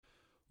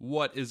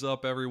What is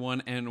up,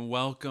 everyone, and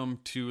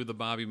welcome to the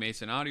Bobby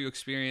Mason audio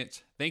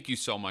experience. Thank you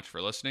so much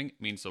for listening.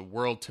 It means the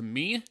world to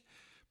me,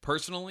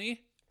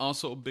 personally.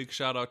 Also, a big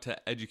shout out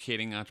to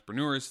Educating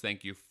Entrepreneurs.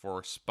 Thank you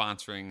for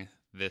sponsoring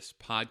this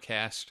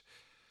podcast.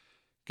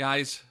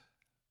 Guys,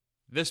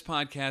 this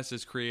podcast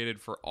is created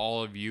for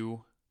all of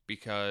you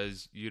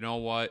because you know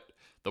what?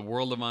 The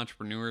world of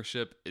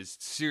entrepreneurship is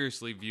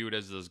seriously viewed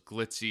as this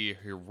glitzy,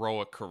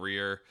 heroic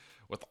career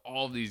with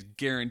all these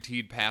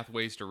guaranteed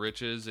pathways to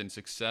riches and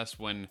success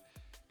when,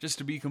 just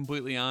to be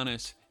completely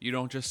honest, you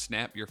don't just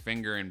snap your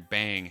finger and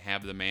bang,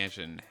 have the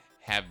mansion,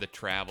 have the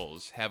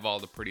travels, have all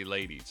the pretty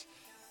ladies.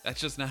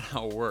 That's just not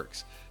how it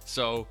works.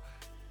 So,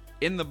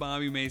 in the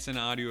Bobby Mason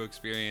audio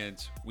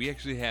experience, we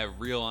actually have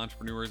real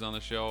entrepreneurs on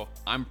the show.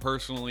 I'm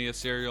personally a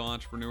serial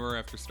entrepreneur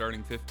after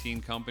starting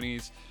 15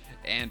 companies,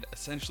 and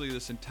essentially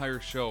this entire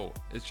show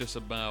is just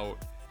about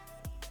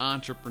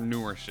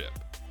entrepreneurship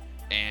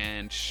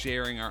and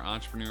sharing our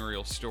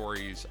entrepreneurial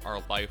stories,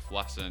 our life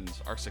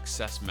lessons, our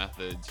success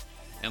methods,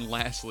 and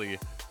lastly,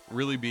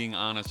 really being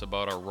honest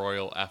about our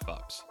royal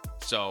F-ups.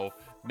 So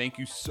thank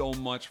you so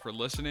much for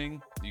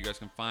listening. You guys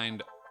can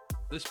find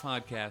this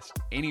podcast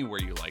anywhere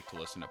you like to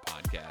listen to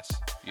podcasts.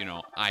 You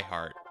know,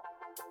 iHeart,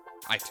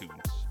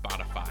 iTunes,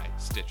 Spotify,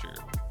 Stitcher,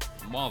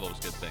 all those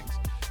good things.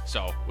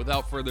 So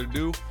without further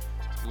ado,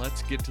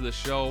 let's get to the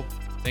show.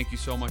 Thank you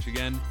so much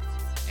again,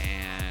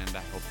 and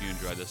I hope you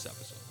enjoyed this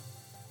episode.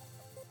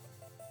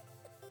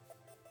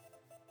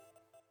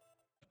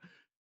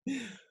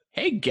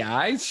 Hey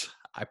guys,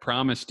 I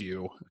promised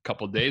you a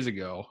couple days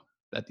ago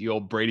that the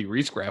old Brady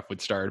Riesgraf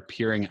would start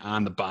appearing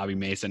on the Bobby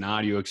Mason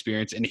audio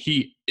experience, and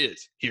he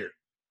is here.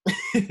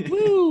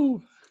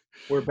 Woo!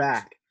 We're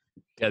back.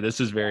 Yeah, this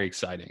is very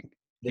exciting.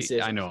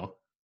 I know.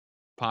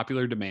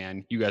 Popular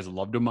demand. You guys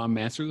loved him on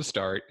Master of the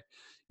Start.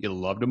 You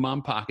loved him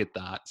on Pocket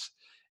Thoughts.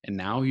 And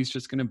now he's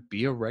just going to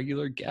be a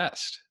regular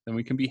guest. Then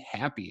we can be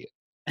happy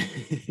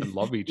and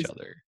love each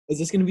other. Is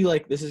this going to be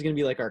like, this is going to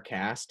be like our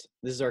cast?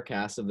 This is our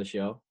cast of the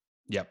show?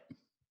 Yep.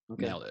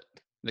 Okay. Nailed it.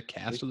 The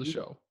cast of the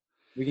show.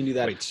 We can do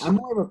that. Wait,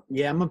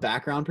 I'm a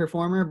background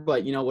performer,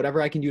 but you know,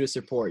 whatever I can do to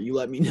support, you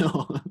let me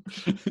know.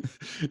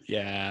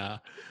 Yeah.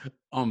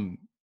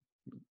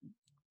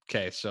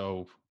 Okay,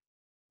 so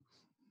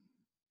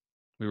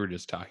we were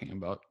just talking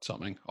about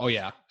something. Oh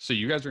yeah. So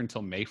you guys are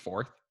until May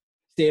 4th?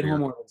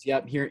 Stay-at-home orders.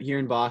 Yep. Here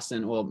in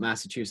Boston, well,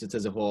 Massachusetts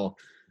as a whole.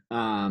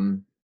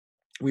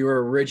 We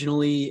were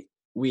originally,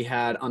 we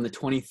had on the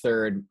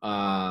 23rd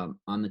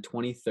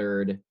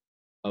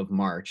of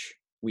March,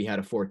 we had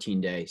a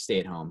 14-day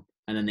stay-at-home,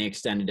 and then they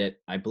extended it,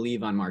 I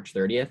believe, on March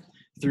 30th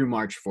through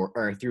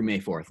through May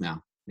 4th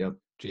now. Yep.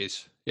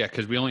 Jeez. Yeah,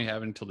 because we only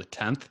have until the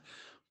 10th,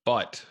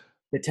 but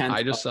the 10th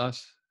I just saw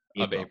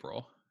of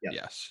April. Yep.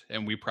 Yes.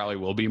 And we probably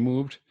will be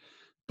moved,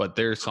 but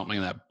there's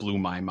something that blew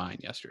my mind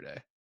yesterday.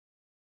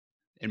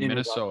 In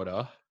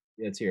Minnesota,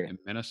 yeah, it's here. In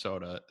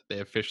Minnesota, they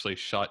officially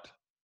shut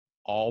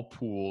all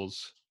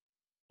pools,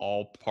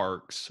 all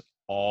parks,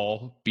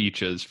 all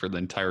beaches for the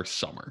entire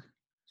summer.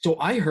 So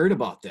I heard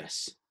about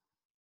this.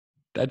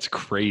 That's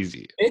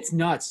crazy. It's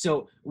nuts.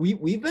 So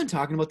we've been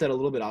talking about that a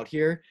little bit out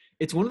here.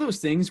 It's one of those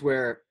things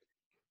where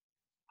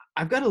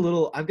I've got a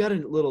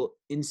little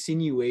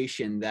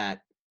insinuation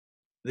that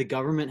the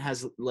government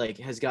has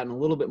gotten a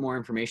little bit more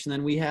information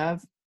than we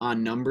have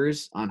on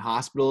numbers, on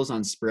hospitals,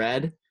 on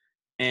spread.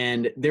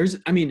 And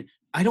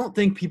I don't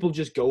think people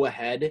just go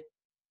ahead.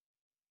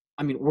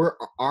 I mean,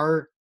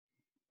 our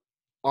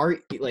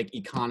like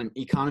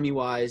economy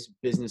wise,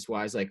 business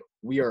wise, like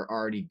we are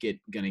already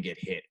gonna get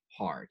hit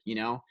hard, you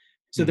know?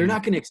 So they're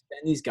not going to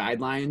extend these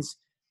guidelines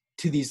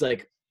to these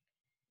like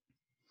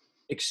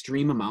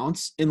extreme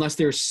amounts unless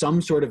there's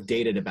some sort of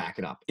data to back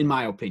it up, in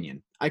my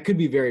opinion. I could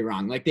be very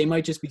wrong. Like they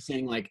might just be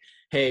saying like,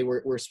 hey,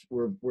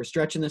 we're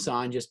stretching this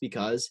on just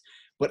because.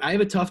 But I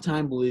have a tough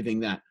time believing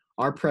that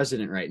our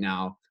president right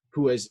now,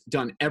 who has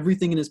done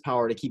everything in his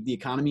power to keep the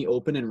economy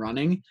open and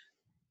running,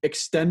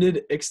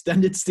 extended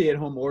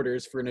stay-at-home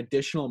orders for an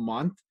additional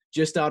month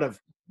just out of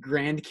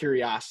grand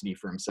curiosity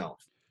for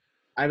himself.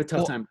 I have a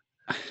tough time.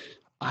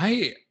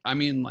 I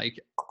mean, like,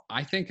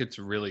 I think it's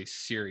really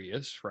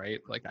serious, right?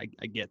 Like,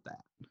 I get that.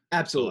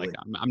 Absolutely. So,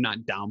 like, I'm not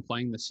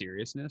downplaying the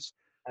seriousness.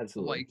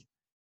 Absolutely. Like,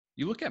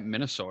 you look at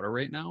Minnesota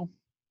right now.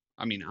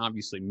 I mean,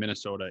 obviously,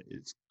 Minnesota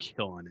is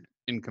killing it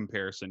in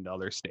comparison to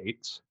other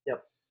states.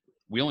 Yep.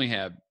 We only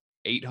have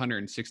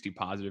 860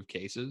 positive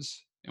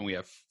cases, and we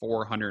have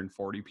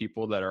 440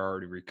 people that are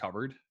already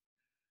recovered.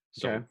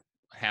 So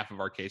half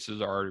of our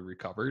cases are already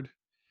recovered.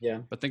 Yeah.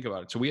 But think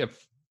about it. So we have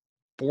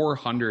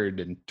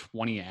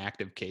 420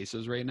 active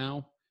cases right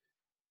now,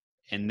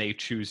 and they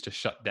choose to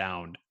shut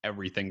down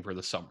everything for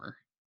the summer.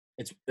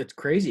 It's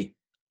crazy.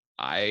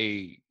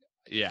 I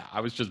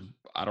was just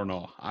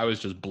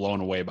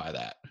blown away by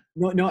that.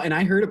 No, and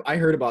I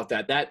heard about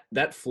that.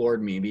 That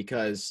floored me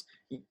because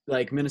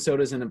like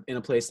Minnesota's in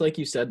a place, like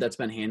you said, that's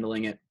been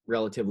handling it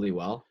relatively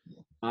well.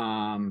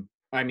 I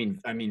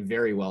mean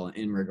very well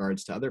in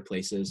regards to other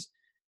places.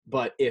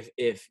 But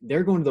if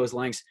they're going to those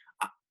lengths,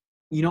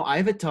 you know, I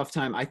have a tough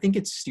time. I think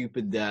it's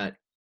stupid that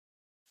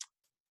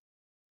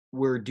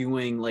we're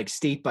doing like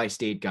state by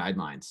state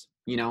guidelines,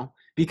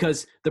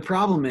 because the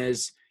problem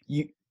is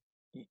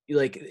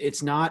like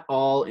it's not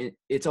all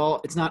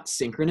it's not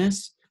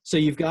synchronous. So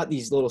you've got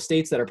these little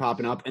states that are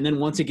popping up, and then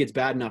once it gets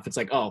bad enough, it's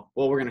like, oh,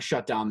 well, we're going to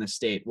shut down this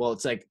state. Well,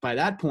 it's like by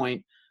that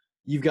point,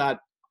 you've got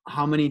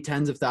how many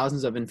tens of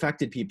thousands of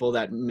infected people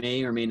that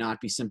may or may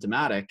not be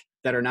symptomatic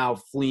that are now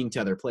fleeing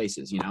to other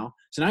places,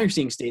 So now you're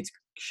seeing states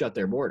shut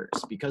their borders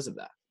because of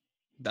that.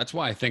 That's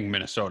why I think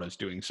Minnesota is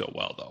doing so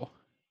well, though,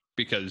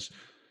 because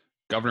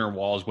Governor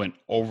Walz went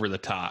over the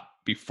top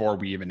before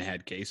we even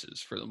had cases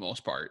for the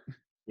most part.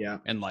 Yeah.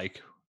 And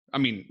I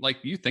mean,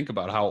 you think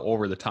about how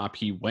over the top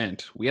he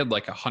went. We had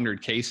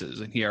 100 cases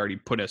and he already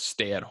put a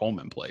stay at home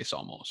in place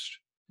almost.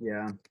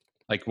 Yeah.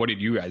 What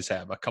did you guys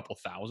have? A couple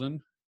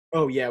thousand?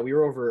 Oh yeah,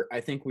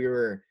 I think we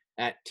were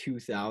at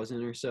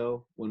 2,000 or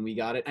so when we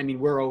got it. I mean,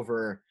 we're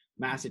over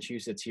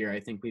Massachusetts here. I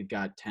think we've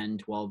got 10,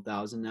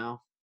 12,000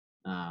 now.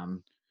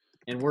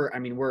 And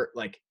we're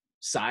like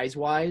size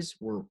wise,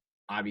 we're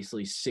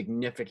obviously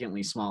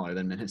significantly smaller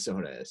than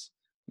Minnesota is.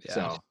 Yeah.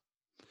 So,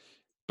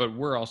 but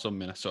we're also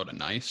Minnesota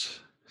nice.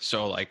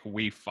 So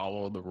we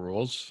follow the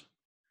rules.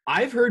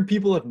 I've heard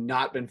people have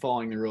not been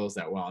following the rules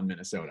that well in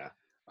Minnesota.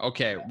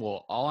 Okay.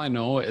 Well, all I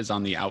know is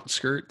on the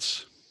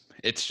outskirts,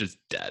 it's just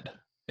dead.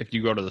 If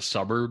you go to the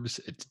suburbs,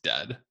 it's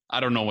dead.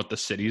 I don't know what the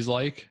city's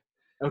like.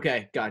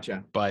 Okay.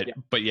 Gotcha. But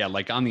yeah,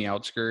 on the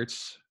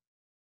outskirts,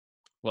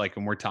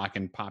 when we're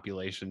talking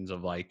populations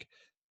of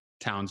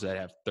towns that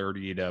have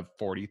 30 to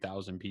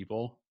 40,000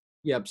 people.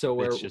 Yep.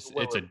 So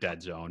it's a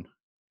dead zone.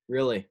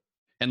 Really?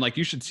 And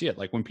you should see it.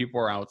 When people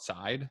are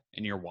outside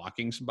and you're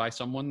walking by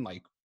someone,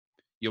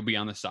 you'll be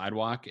on the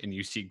sidewalk and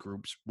you see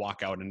groups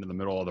walk out into the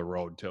middle of the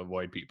road to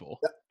avoid people.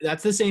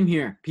 That's the same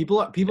here.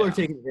 People are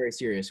taking it very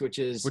serious, which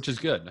is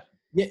good.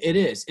 Yeah, it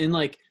is. And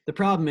the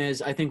problem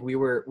is, I think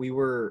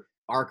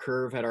our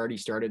curve had already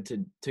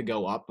started to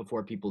go up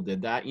before people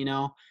did that,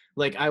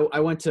 I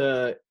went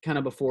to kind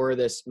of before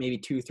this, maybe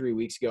 2-3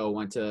 weeks ago,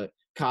 went to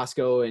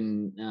Costco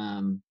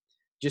and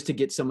just to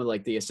get some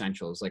of the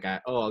essentials.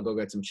 I'll go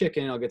get some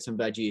chicken, I'll get some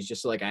veggies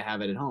just so I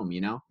have it at home,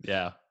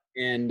 Yeah.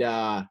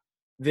 And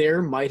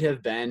there might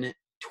have been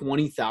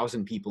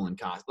 20,000 people in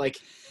Costco.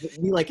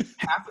 We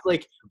half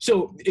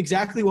so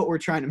exactly what we're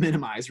trying to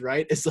minimize,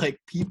 right? Is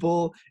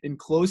people in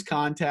close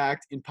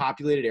contact in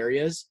populated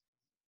areas,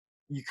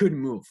 you couldn't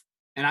move.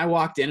 And I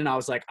walked in and I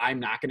was like, I'm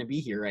not going to be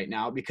here right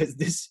now because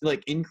this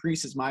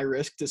increases my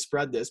risk to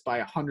spread this by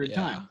 100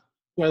 times.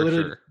 So I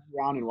literally turned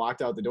around and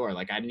walked out the door.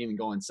 I didn't even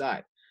go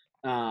inside.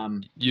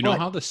 Know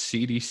how the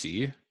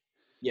CDC?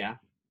 Yeah.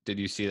 Did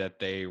you see that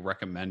they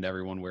recommend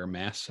everyone wear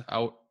masks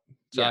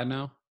outside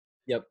now?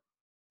 Yep.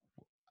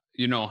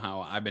 You know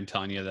how I've been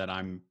telling you that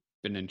I'm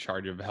been in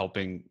charge of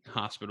helping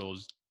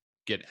hospitals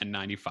get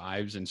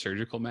N95s and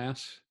surgical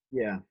masks?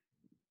 Yeah.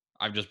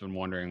 I've just been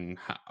wondering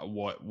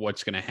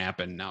what's going to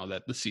happen now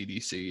that the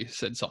CDC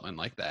said something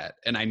like that.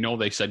 And I know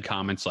they said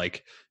comments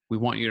we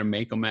want you to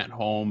make them at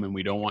home and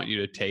we don't want you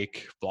to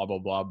take blah, blah,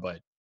 blah. But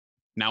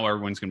now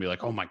everyone's going to be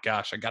oh my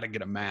gosh, I got to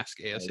get a mask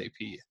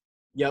ASAP.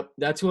 Yep.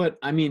 That's what,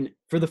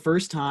 for the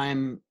first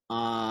time,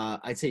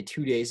 I'd say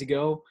 2 days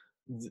ago,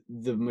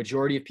 the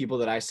majority of people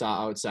that I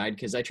saw outside,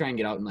 because I try and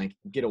get out and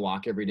get a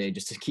walk every day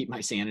just to keep my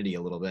sanity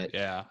a little bit.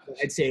 Yeah.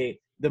 I'd say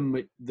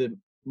the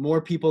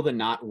more people than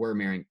not were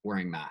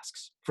wearing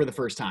masks for the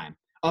first time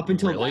up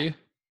until really then.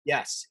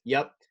 Yes.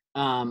 Yep.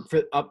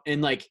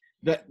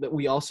 That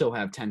we also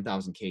have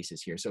 10,000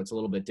 cases here, so it's a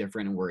little bit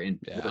different, and we're in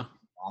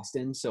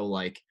Boston, so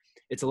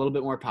it's a little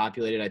bit more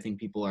populated. I think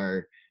people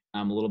are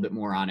a little bit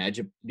more on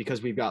edge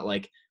because we've got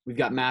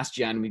Mass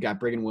Gen, we've got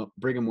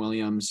Brigham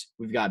Williams,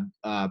 we've got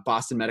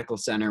Boston Medical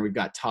Center, we've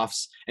got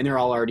Tufts, and they're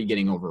all already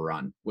getting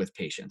overrun with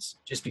patients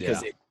just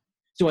because.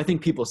 So I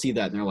think people see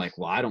that and they're like,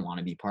 well, I don't want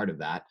to be part of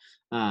that.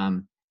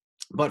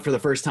 But for the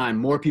first time,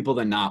 more people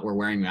than not were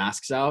wearing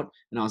masks out,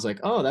 and I was like,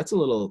 oh, that's a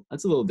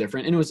little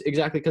different. And it was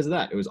exactly because of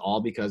that. It was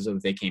all because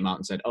of they came out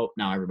and said, oh,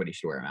 now everybody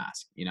should wear a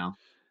mask.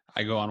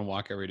 I go on a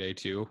walk every day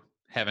too.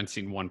 Haven't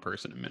seen one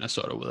person in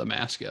Minnesota with a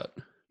mask yet.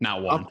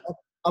 Not one.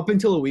 Up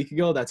until a week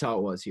ago, that's how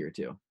it was here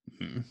too.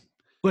 Mm-hmm.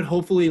 But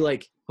hopefully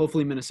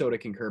Minnesota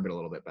can curb it a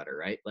little bit better,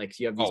 right?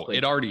 You have these places.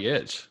 It already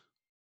is.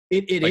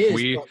 It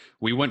is.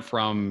 We went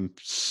from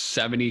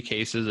 70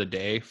 cases a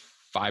day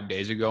 5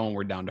 days ago, and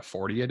we're down to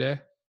 40 a day.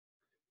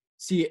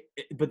 See,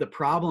 but the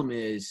problem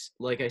is,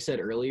 like I said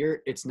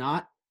earlier, it's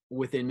not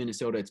within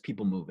Minnesota, it's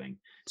people moving.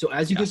 So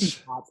as you get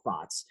these hot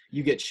spots,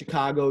 you get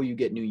Chicago, you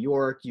get New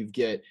York, you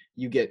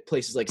get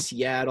places like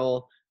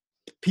Seattle.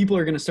 People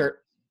are going to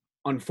start,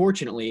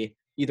 unfortunately,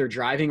 either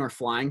driving or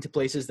flying to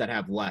places that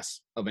have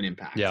less of an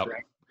impact. Yep.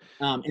 Right?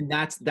 And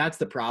that's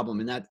the problem,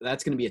 and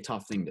that's going to be a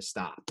tough thing to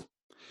stop.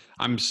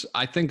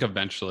 I think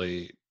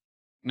eventually,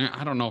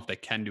 I don't know if they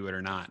can do it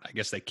or not. I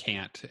guess they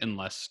can't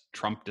unless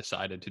Trump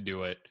decided to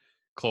do it.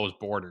 Close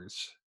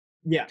borders.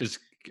 Yeah. Because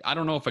I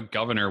don't know if a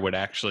governor would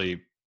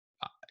actually,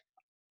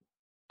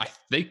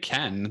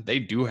 They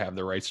do have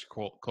the rights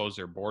to close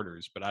their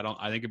borders, but I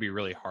think it'd be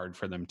really hard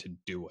for them to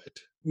do it.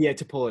 Yeah,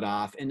 to pull it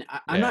off. And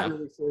I'm not Yeah.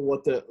 really sure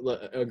what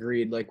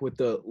what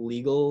the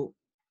legal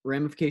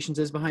ramifications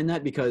is behind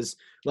that, because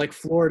like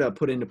Florida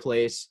put into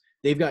place,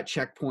 they've got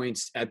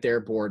checkpoints at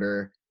their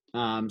border,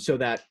 so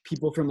that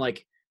people from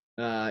like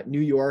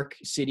New York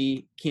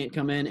City can't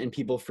come in, and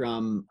people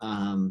from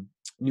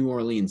New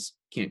Orleans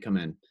can't come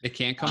in. They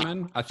can't come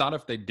in? I thought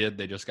if they did,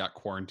 they just got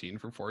quarantined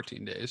for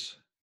 14 days.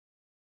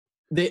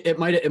 It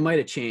might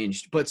have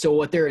changed, but so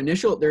what their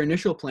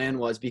initial plan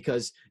was,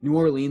 because New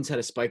Orleans had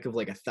a spike of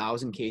like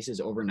 1,000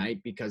 cases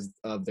overnight because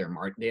of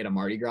they had a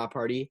Mardi Gras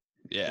party,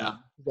 Yeah.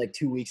 like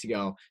 2 weeks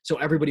ago. So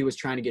everybody was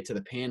trying to get to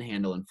the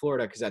Panhandle in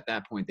Florida, because at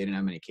that point they didn't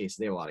have many cases.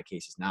 They have a lot of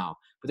cases now,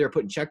 but they were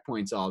putting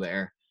checkpoints all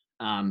there,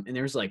 and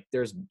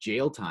there's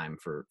jail time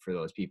for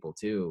those people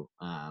too.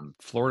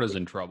 Florida's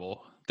in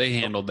trouble. They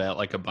handled that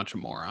like a bunch of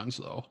morons,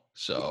 though.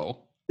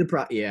 So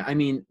Yeah, I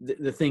mean,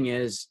 the thing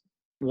is,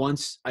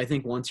 once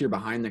you're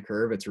behind the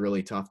curve, it's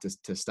really tough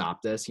to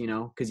stop this,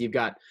 because you've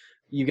got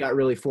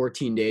really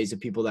 14 days of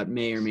people that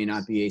may or may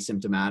not be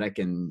asymptomatic,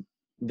 and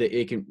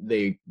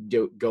they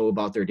go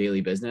about their daily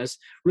business.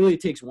 Really,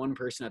 it takes one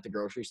person at the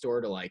grocery store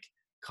to like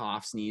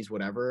cough, sneeze,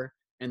 whatever,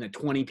 and the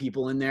 20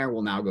 people in there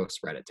will now go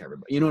spread it to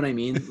everybody. You know what I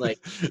mean? Like,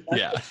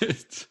 yeah,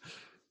 it's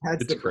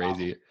the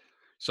crazy.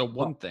 So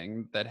one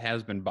thing that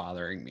has been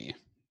bothering me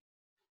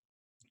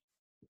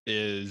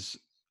is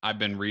I've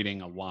been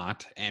reading a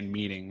lot and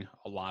meeting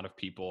a lot of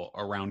people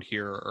around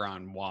here or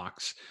on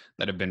walks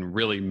that have been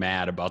really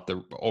mad about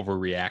the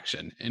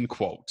overreaction, in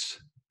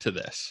quotes, to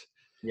this.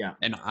 Yeah.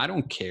 And I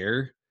don't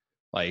care.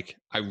 Like,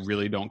 I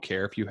really don't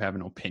care if you have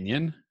an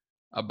opinion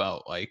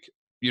about, like,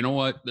 you know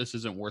what, this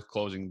isn't worth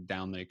closing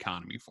down the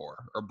economy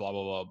for, or blah,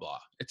 blah, blah, blah.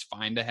 It's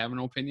fine to have an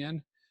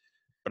opinion,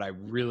 but I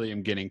really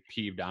am getting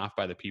peeved off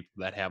by the people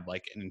that have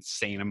like an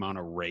insane amount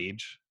of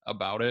rage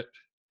about it.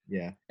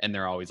 Yeah. And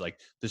they're always like,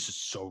 this is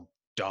so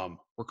dumb.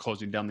 We're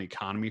closing down the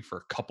economy for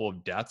a couple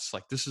of deaths.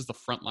 Like, this is the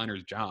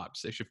frontliners'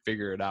 jobs. They should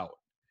figure it out.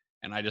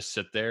 And I just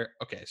sit there.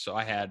 Okay, so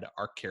I had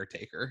our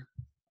caretaker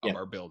of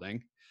our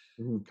building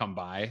come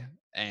by,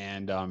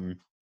 and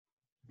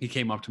he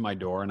came up to my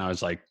door, and I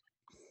was like,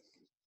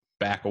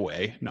 back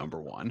away, number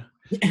one.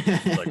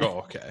 Like,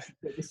 oh, okay.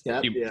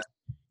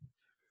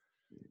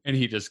 And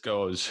he just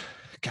goes,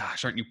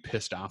 gosh, aren't you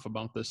pissed off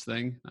about this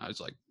thing? I was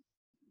like,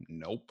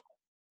 nope.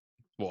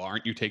 Well,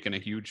 aren't you taking a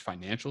huge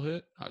financial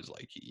hit? I was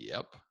like,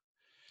 yep.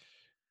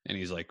 And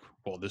he's like,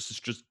 well, this is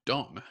just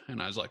dumb.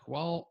 And I was like,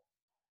 well,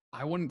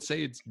 I wouldn't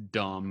say it's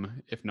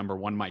dumb if, number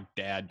one, my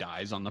dad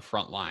dies on the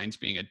front lines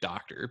being a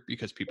doctor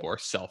because people are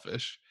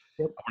selfish.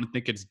 Yep. I wouldn't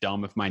think it's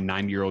dumb if my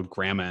 90-year-old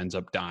grandma ends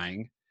up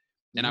dying.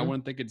 And I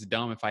wouldn't think it's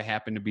dumb if I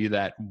happen to be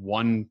that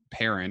one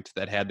parent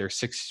that had their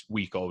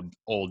 6-week-old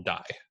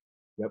die.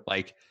 Yep.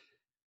 Like,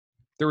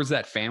 there was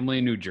that family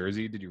in New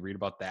Jersey. Did you read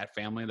about that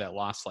family that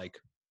lost like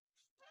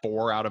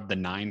 4 out of the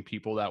 9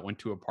 people that went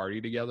to a party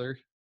together?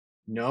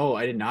 No,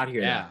 I did not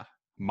hear that. Yeah.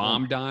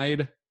 Mom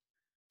died.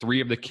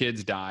 3 of the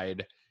kids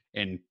died.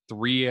 And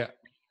 3,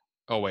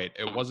 oh wait,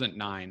 it wasn't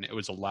 9, it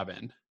was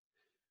 11.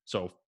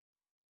 So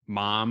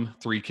mom,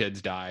 3 kids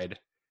died.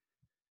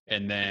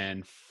 And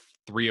then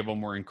 3 of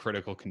them were in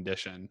critical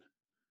condition.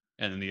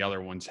 And then the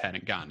other ones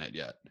hadn't gotten it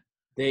yet.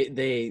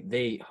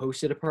 They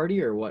hosted a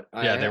party or what?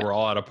 Yeah, they were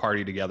all at a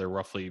party together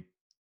roughly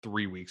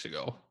 4 weeks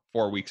ago.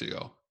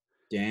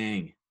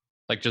 Dang.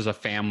 Like just a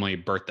family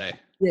birthday.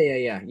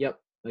 Yeah. Yep.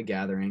 A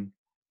gathering.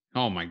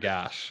 Oh my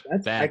gosh.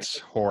 That's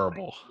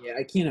horrible. Yeah,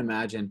 I can't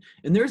imagine.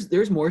 And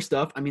there's more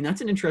stuff. I mean,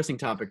 that's an interesting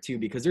topic too,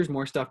 because there's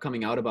more stuff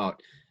coming out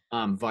about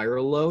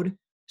viral load.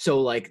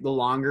 So like the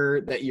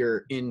longer that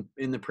you're in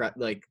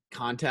the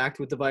contact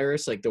with the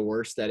virus, like the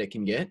worse that it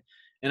can get.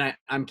 And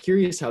I'm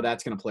curious how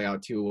that's going to play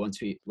out too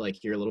once we like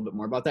hear a little bit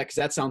more about that, because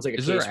that sounds like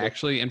is there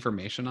actually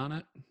information on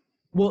it?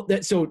 Well,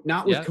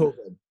 not with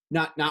COVID,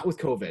 not with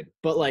COVID,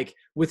 but like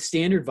with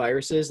standard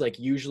viruses, like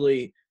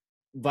usually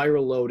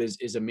viral load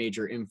is a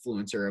major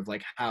influencer of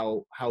like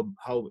how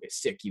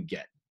sick you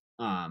get,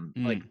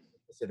 like a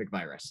specific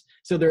virus.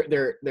 So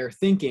they're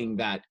thinking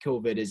that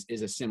COVID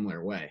is a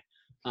similar way.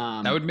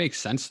 That would make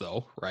sense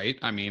though, right?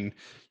 I mean,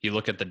 you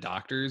look at the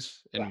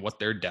doctors and what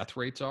their death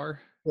rates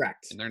are.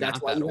 Correct. And they're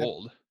not that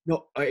old.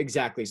 No,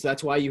 exactly. So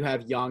that's why you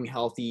have young,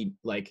 healthy,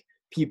 like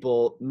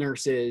people,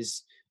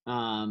 nurses,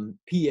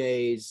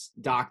 PAs,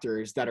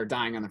 doctors that are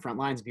dying on the front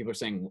lines. And people are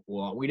saying,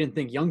 well, we didn't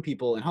think young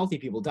people and healthy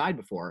people died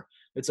before.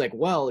 It's like,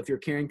 well, if you're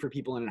caring for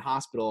people in a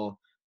hospital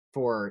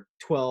for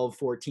 12,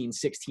 14,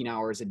 16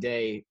 hours a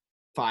day,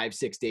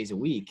 5-6 days a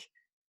week,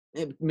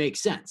 it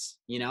makes sense,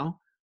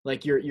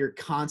 Like you're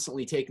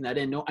constantly taking that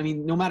in.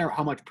 No matter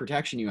how much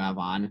protection you have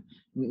on,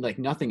 like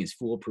nothing is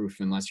foolproof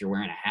unless you're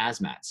wearing a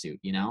hazmat suit,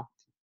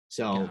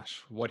 So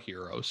gosh, what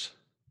heroes.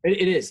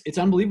 It is. It's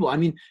unbelievable. I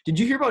mean, did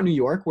you hear about New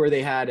York where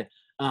they had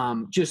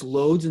just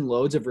loads and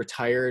loads of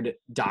retired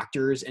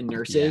doctors and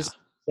nurses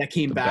that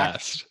came back?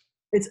 Best.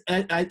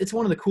 It's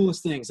one of the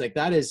coolest things. Like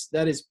that is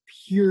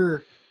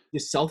pure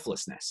just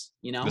selflessness,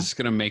 This is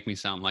going to make me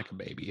sound like a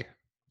baby,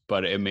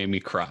 but it made me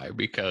cry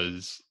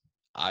because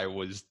I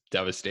was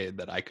devastated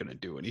that I couldn't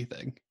do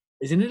anything.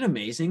 Isn't it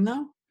amazing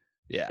though?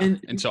 Yeah.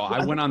 And And so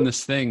I went on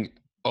this thing.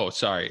 Oh,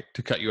 sorry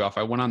to cut you off.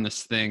 I went on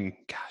this thing.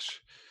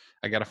 Gosh,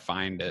 I got to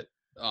find it.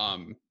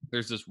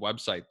 There's this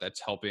website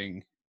that's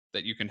helping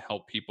that you can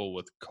help people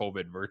with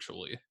COVID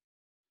virtually.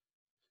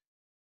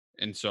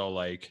 And so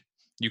like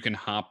you can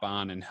hop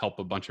on and help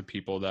a bunch of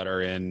people that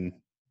are in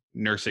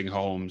nursing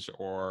homes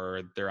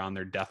or they're on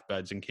their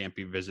deathbeds and can't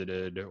be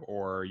visited,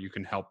 or you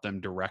can help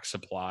them direct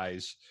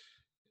supplies.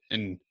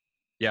 And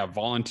yeah,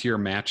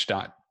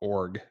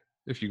 volunteermatch.org.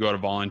 If you go to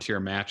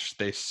volunteer match,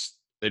 they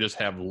just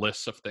have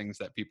lists of things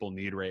that people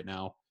need right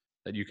now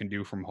that you can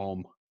do from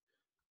home.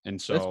 And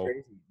that's so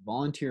crazy.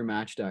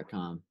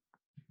 Volunteermatch.com.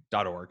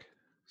 .org.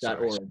 Dot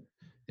Sorry. org.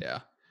 Yeah.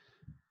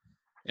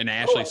 And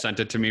Ashley sent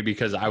it to me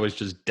because I was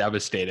just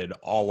devastated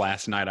all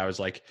last night. I was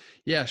like,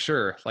 yeah,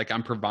 sure. Like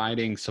I'm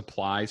providing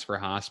supplies for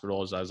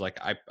hospitals. I was like,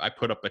 I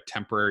put up a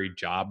temporary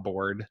job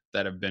board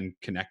that have been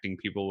connecting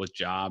people with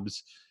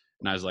jobs.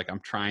 And I was like, I'm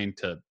trying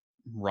to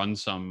run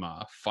some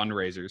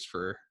fundraisers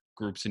for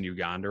groups in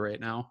Uganda right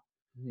now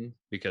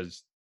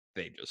because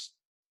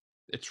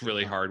it's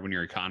really hard when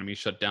your economy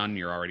shut down and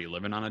you're already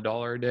living on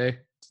 $1 a day.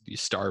 You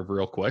starve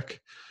real quick.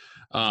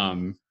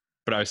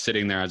 But I was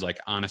sitting there, I was like,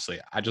 honestly,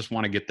 I just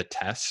want to get the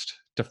test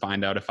to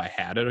find out if I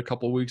had it a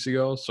couple of weeks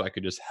ago so I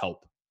could just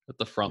help at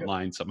the front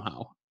line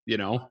somehow, you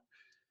know?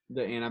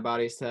 The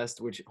antibodies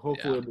test, which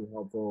hopefully Yeah. will be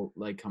helpful,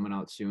 like coming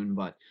out soon.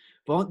 But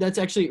that's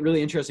actually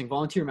really interesting.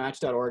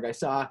 Volunteermatch.org. I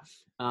saw,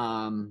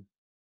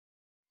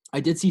 I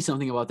did see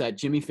something about that.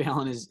 Jimmy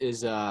Fallon is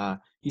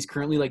he's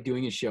currently like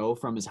doing a show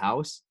from his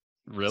house.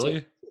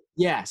 Really? So,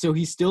 yeah, so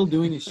he's still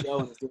doing his show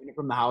and he's doing it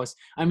from the house.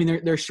 I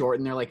mean, they're short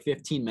and they're like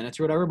 15 minutes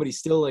or whatever, but he's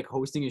still like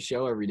hosting his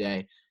show every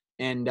day.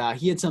 And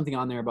he had something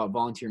on there about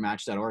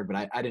volunteermatch.org, but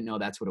I didn't know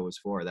that's what it was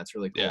for. That's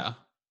really cool. Yeah.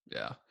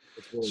 Yeah.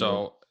 Really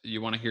so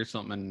you want to hear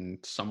something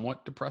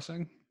somewhat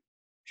depressing?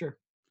 Sure.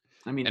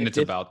 I mean, And it's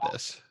about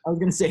this. I was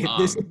going to say, if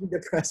this is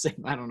depressing,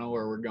 I don't know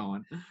where we're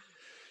going.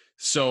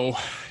 So,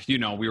 we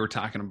were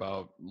talking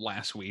about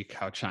last week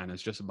how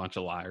China's just a bunch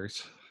of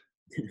liars.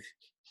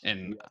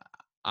 And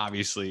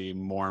obviously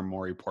more and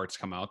more reports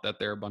come out that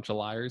they're a bunch of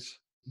liars.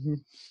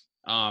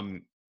 Mm-hmm.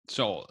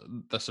 So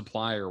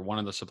one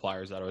of the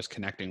suppliers that I was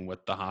connecting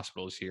with the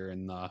hospitals here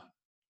in the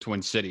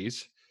Twin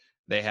Cities,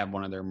 they have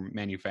one of their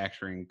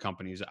manufacturing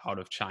companies out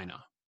of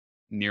China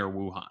near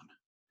Wuhan.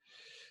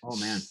 Oh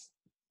man.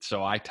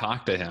 So I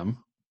talked to him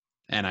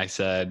and I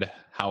said,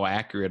 how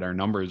accurate are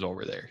numbers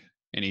over there?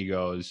 And he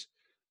goes,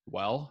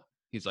 well,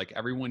 he's like,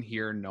 everyone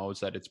here knows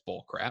that it's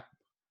bull crap.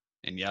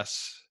 And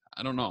yes,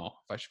 I don't know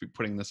if I should be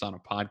putting this on a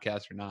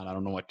podcast or not. I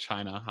don't know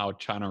how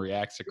China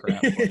reacts to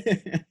crap.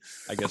 But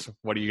I guess,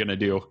 what are you going to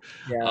do?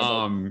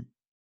 Yeah,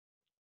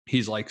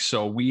 he's like,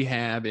 so we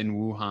have in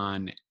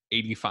Wuhan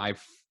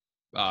 85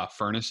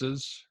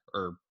 furnaces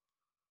or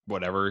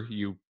whatever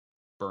you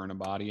burn a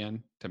body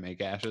in to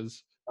make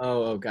ashes.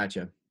 Oh,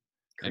 gotcha.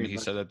 And he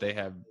said that they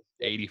have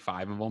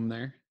 85 of them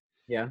there.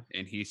 Yeah.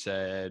 And he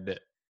said,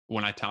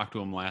 when I talked to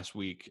him last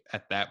week,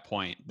 at that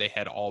point, they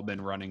had all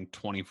been running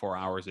 24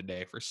 hours a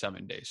day for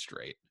 7 days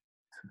straight.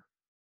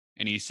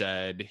 And he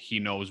said he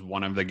knows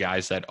one of the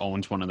guys that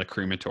owns one of the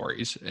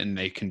crematories, and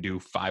they can do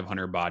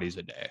 500 bodies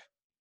a day.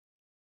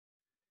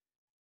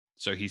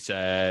 So he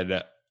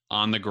said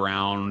on the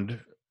ground,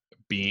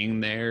 being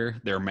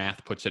there, their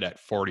math puts it at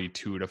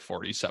 42 to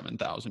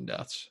 47,000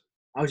 deaths.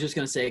 I was just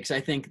gonna say, because I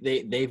think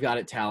they've got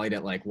it tallied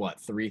at like what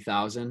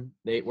 3,000.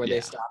 They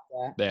stopped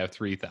at. They have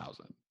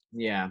 3,000.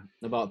 Yeah,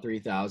 about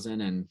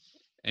 3,000, and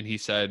he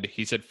said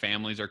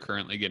families are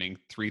currently getting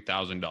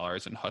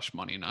 $3,000 in hush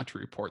money not to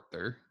report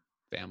their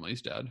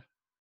families dead.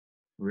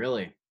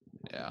 Really?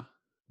 Yeah.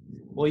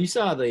 Well, you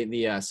saw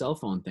the cell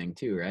phone thing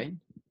too, right?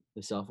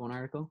 The cell phone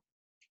article.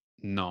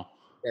 No.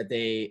 That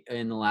they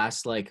in the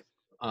last like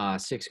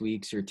 6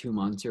 weeks or 2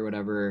 months or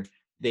whatever,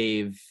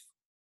 they've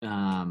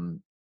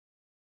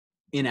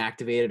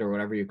inactivated or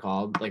whatever you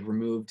called, like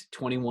removed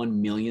 21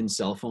 million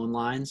cell phone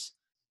lines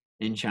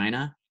in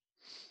China,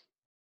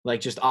 like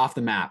just off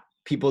the map.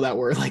 People that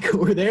were like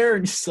were there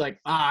and just like,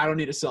 I don't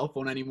need a cell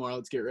phone anymore.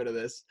 Let's get rid of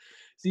this.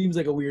 Seems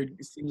like a weird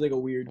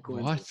coincidence.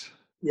 What?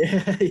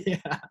 Yeah,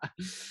 yeah.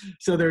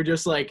 So they're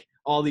just like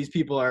all these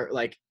people are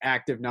like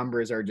active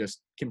numbers are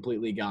just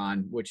completely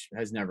gone, which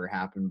has never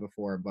happened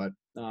before. But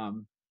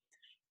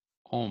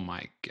oh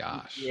my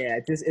gosh. Yeah,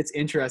 it's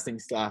interesting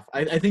stuff.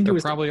 I think they're it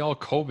was probably all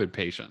COVID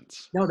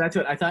patients. No, that's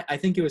what I thought. I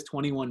think it was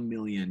 21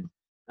 million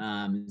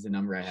is the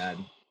number I had.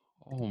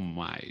 Oh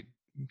my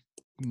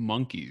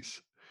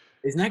monkeys.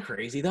 Isn't that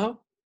crazy though?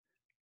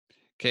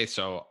 Okay,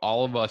 so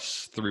all of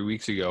us 3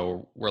 weeks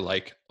ago were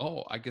like,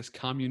 oh, I guess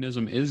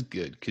communism is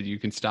good because you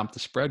can stop the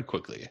spread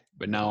quickly.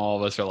 But now all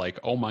of us are like,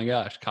 oh my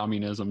gosh,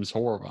 communism is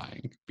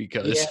horrifying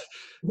because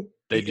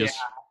they just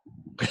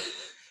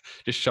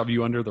just shove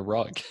you under the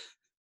rug.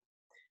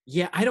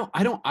 Yeah,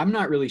 I'm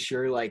not really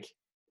sure. Like,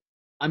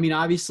 I mean,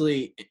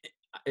 obviously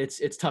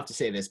it's tough to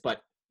say this,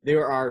 but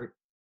there are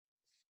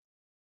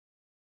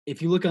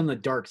if you look on the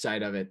dark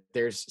side of it,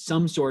 there's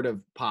some sort of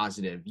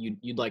positive.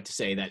 You'd like to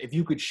say that if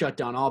you could shut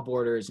down all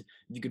borders, if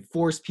you could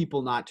force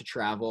people not to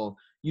travel,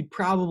 you'd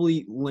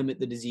probably limit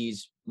the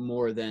disease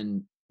more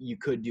than you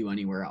could do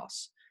anywhere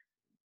else.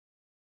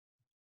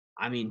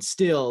 I mean,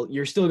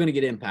 you're still going to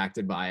get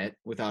impacted by it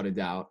without a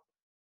doubt.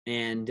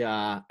 And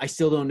I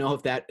still don't know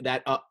if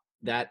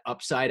that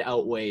upside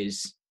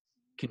outweighs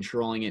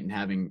controlling it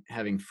and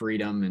having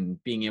freedom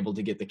and being able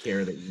to get the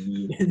care that you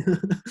need.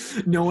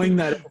 Knowing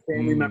that if a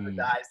family member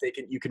dies,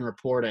 you can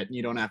report it and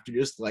you don't have to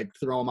just like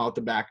throw them out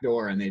the back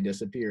door and they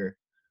disappear.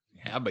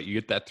 Yeah, but you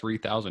get that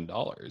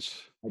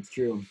 $3,000. That's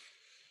true.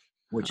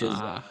 Which is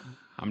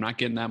I'm not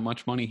getting that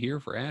much money here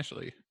for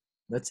Ashley.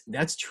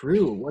 that's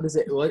true. What is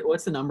it?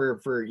 What's the number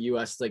for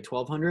US? Like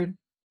 1,200?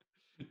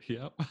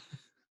 Yep.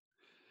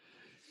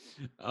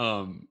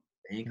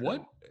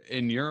 What,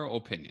 in your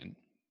opinion,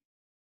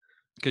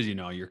 because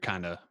you're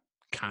kind of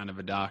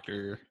a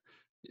doctor,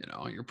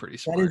 you're pretty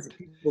smart.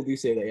 People do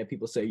say that. Yeah,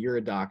 people say you're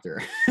a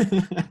doctor.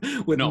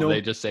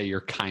 They just say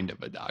you're kind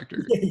of a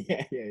doctor.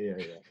 Yeah.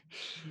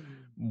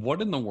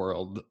 What in the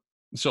world?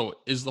 So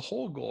is the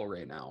whole goal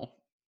right now?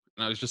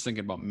 And I was just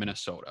thinking about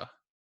Minnesota,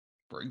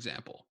 for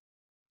example.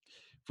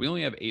 If we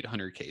only have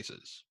 800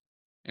 cases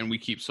and we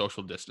keep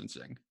social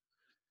distancing,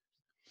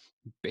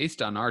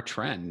 based on our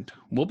trend,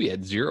 we'll be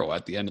at 0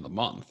 at the end of the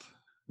month.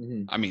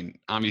 Mm-hmm. I mean,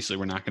 obviously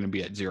we're not going to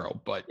be at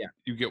 0, but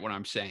you get what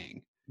I'm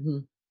saying. Mm-hmm.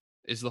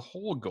 Is the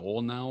whole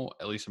goal now,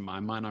 at least in my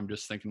mind, I'm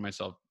just thinking to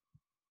myself,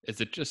 is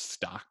it just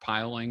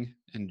stockpiling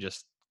and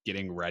just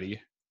getting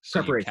ready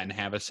so you can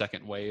have a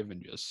second wave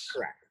and just...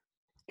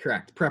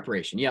 Correct.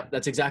 Preparation. Yep.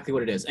 That's exactly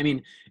what it is. I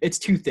mean, it's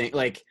two things.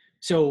 Like,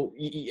 so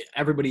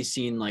everybody's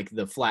seen like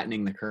the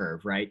flattening the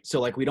curve, right?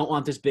 So like, we don't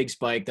want this big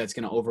spike that's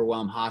going to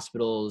overwhelm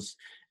hospitals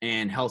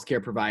and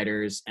healthcare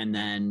providers, and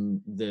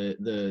then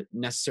the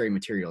necessary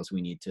materials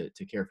we need to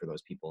care for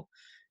those people.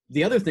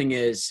 The other thing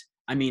is,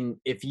 I mean,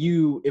 if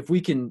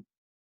we can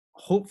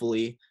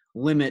hopefully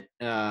limit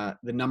the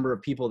number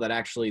of people that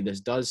actually this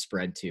does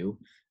spread to,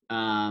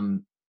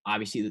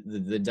 obviously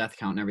the death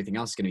count and everything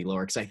else is going to be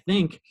lower. Because I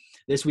think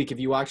this week, if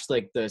you watched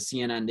like the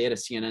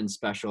CNN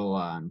special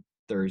on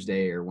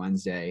Thursday or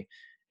Wednesday,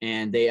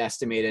 and they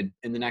estimated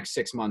in the next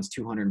 6 months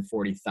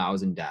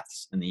 240,000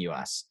 deaths in the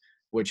U.S.,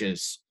 which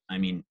is, I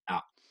mean,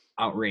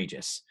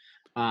 outrageous.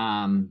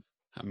 I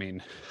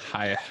mean,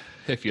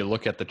 if you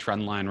look at the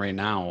trend line right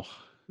now,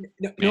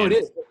 no, it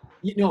is.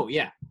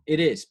 It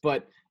is.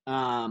 But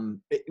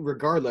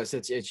regardless,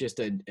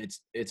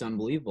 it's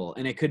unbelievable,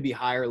 and it could be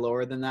higher or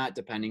lower than that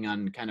depending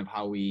on kind of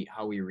how we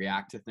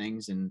react to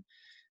things and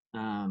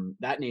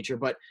that nature.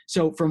 But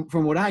so from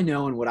what I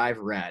know and what I've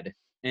read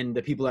and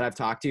the people that I've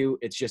talked to,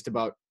 it's just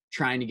about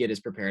trying to get as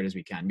prepared as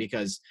we can,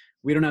 because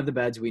we don't have the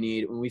beds we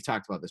need. And we've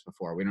talked about this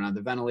before. We don't have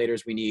the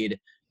ventilators we need.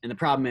 And the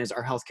problem is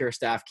our healthcare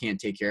staff can't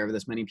take care of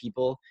this many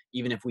people,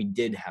 even if we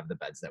did have the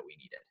beds that we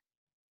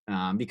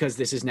needed. Because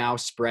this is now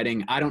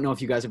spreading. I don't know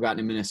if you guys have gotten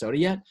to Minnesota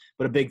yet,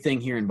 but a big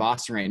thing here in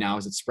Boston right now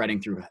is it's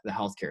spreading through the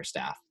healthcare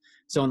staff.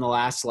 So in the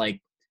last, I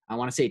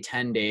want to say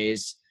 10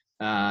 days,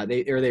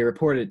 they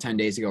reported it 10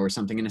 days ago or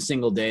something. In a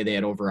single day, they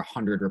had over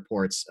 100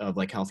 reports of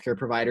like healthcare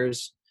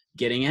providers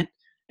getting it.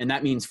 And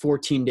that means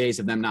 14 days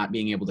of them not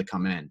being able to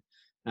come in.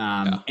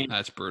 And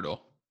that's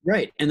brutal.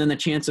 Right. And then the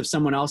chance of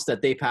someone else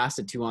that they passed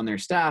it to on their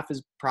staff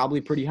is probably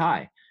pretty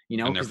high,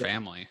 and their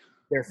family.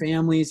 Their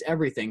families,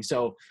 everything.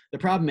 So the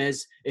problem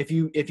is if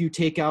you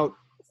take out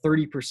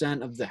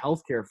 30% of the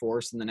healthcare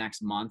force in the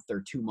next month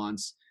or 2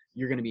 months,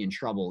 you're going to be in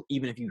trouble,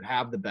 even if you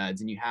have the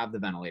beds and you have the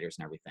ventilators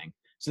and everything.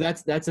 So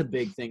that's a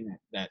big thing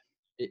that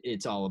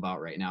it's all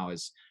about right now,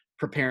 is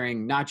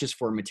preparing not just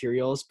for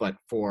materials, but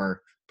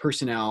for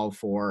personnel,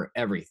 for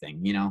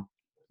everything,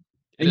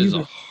 It is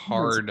a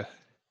hard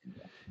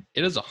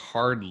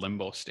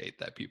limbo state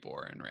that people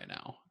are in right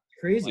now.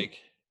 Crazy.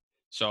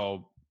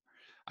 So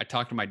I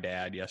talked to my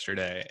dad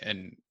yesterday,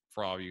 and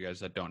for all of you guys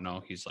that don't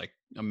know, he's like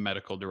a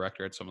medical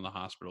director at some of the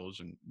hospitals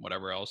and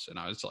whatever else. And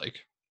I was like,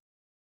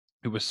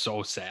 it was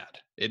so sad.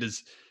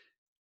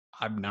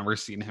 I've never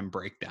seen him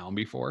break down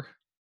before.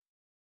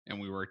 And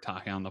we were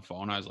talking on the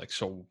phone. I was like,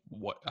 so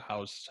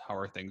how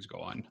are things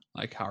going?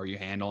 Like, how are you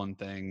handling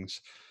things?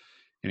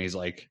 And he's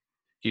like,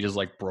 he just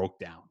like broke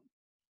down.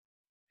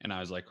 And I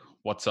was like,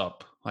 what's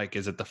up? Like,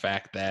 is it the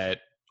fact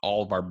that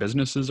all of our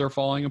businesses are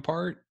falling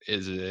apart?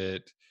 Is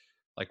it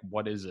like,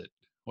 what is it?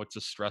 What's a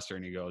stressor?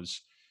 And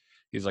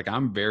he's like,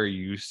 I'm very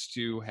used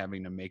to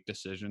having to make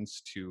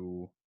decisions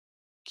to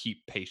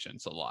keep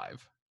patients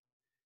alive.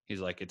 He's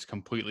like, it's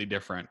completely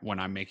different when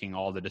I'm making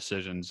all the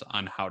decisions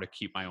on how to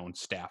keep my own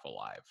staff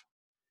alive.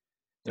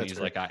 And he's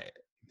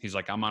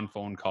like, I'm on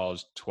phone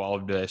calls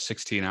 12 to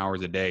 16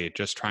 hours a day,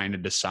 just trying to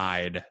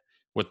decide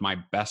with my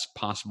best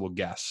possible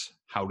guess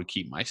how to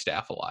keep my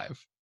staff alive.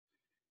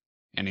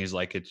 And he's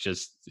like,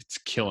 it's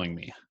killing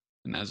me.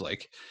 And I was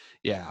like,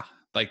 yeah,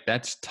 like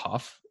that's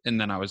tough.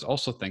 And then I was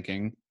also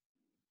thinking,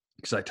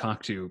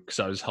 because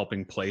I was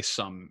helping place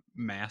some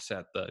mass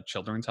at the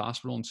Children's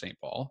Hospital in St.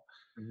 Paul.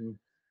 Mm-hmm.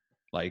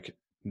 Like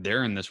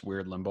they're in this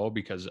weird limbo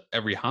because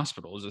every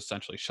hospital is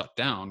essentially shut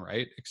down,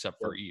 right? Except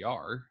for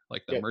ER,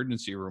 like the Yep.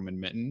 emergency room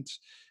admittance.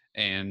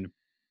 And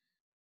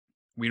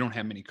we don't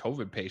have many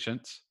COVID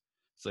patients.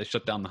 So they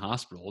shut down the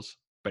hospitals,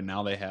 but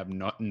now they have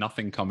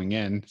nothing coming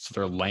in. So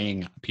they're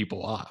laying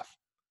people off.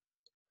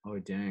 Oh,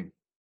 dang.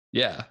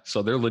 Yeah.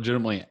 So they're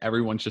legitimately,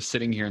 everyone's just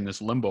sitting here in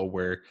this limbo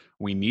where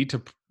we need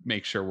to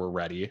make sure we're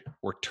ready.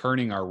 We're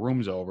turning our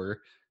rooms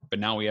over, but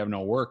now we have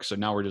no work. So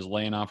now we're just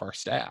laying off our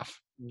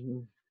staff.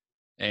 Mm-hmm.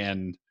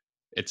 And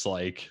it's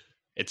like,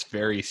 it's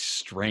very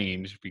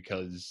strange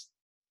because,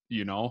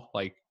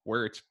 like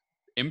where it's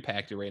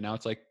impacted right now,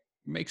 it's like,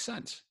 makes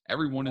sense.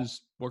 Everyone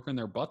is working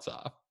their butts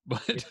off.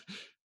 But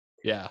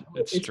yeah,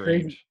 it's Crazy.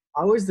 strange.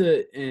 How is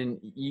and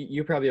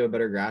you probably have a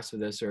better grasp of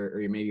this, or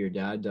maybe your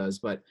dad does,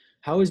 but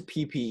how is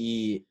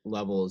PPE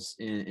levels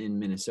in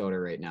Minnesota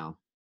right now?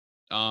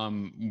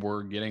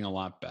 We're getting a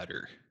lot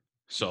better.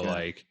 So Okay.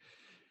 like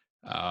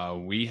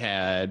we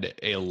had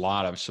a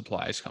lot of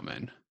supplies come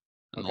in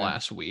the Okay.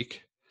 last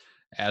week.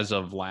 As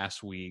of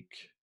last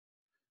week,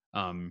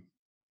 um,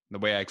 the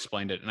way I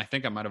explained it, and I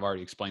think I might have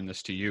already explained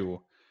this to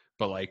you,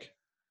 but like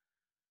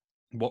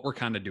what we're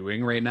kind of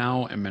doing right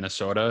now in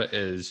Minnesota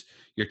is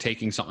you're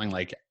taking something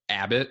like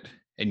Abbott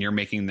and you're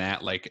making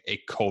that like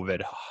a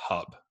COVID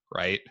hub,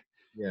 right?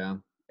 Yeah.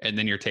 And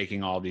then you're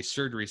taking all these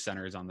surgery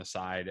centers on the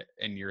side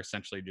and you're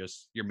essentially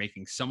you're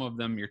making some of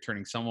them, you're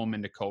turning some of them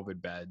into COVID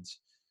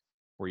beds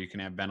where you can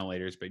have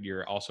ventilators, but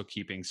you're also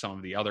keeping some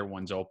of the other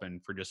ones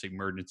open for just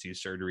emergency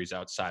surgeries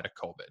outside of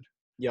COVID,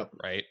 Yep.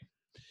 right?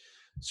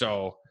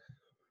 So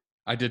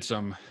I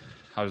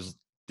was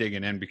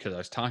digging in because I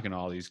was talking to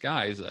all these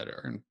guys that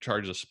are in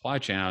charge of supply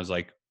chain. I was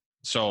like,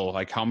 so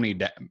like how many,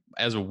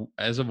 as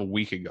of a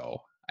week ago,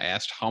 I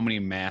asked how many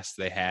masks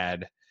they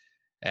had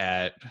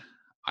at,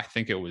 I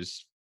think it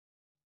was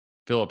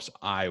Phillips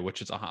Eye,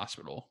 which is a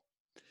hospital.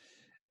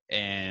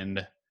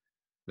 And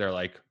they're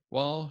like,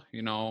 well,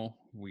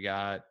 we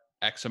got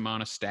X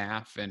amount of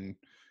staff. And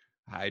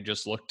I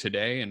just looked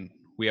today and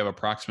we have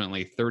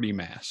approximately 30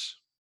 masks.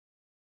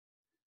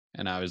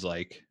 And I was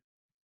like,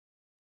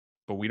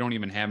 but we don't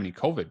even have any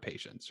COVID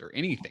patients or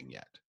anything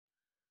yet.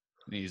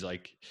 And he's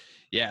like,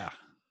 yeah,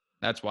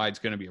 that's why it's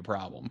going to be a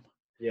problem.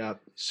 Yep.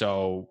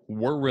 So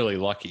we're really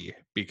lucky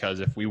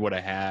because if we would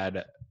have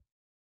had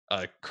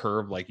a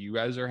curve like you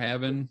guys are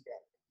having,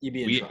 You'd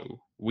be in trouble.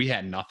 we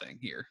had nothing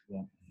here.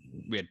 Yeah.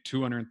 We had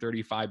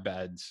 235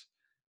 beds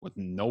with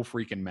no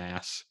freaking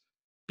mass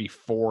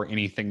before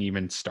anything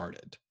even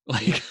started.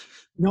 Like,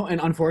 No,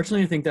 and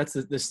unfortunately, I think that's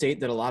the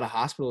state that a lot of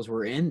hospitals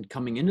were in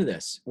coming into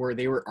this, where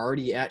they were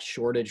already at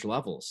shortage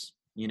levels,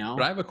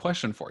 but I have a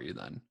question for you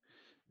then.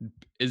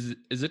 Is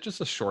it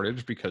just a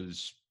shortage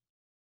because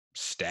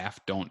staff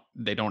don't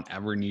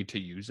ever need to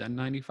use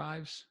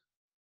N95s?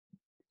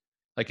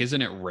 Like,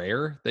 isn't it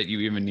rare that you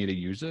even need to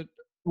use it?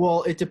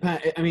 Well, it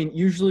depends. I mean,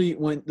 usually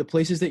when the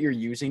places that you're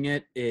using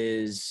it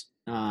is,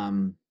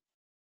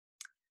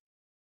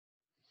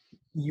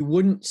 you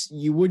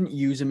wouldn't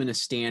use them in a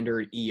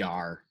standard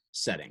ER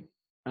setting.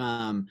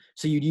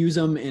 So you'd use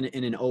them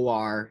in an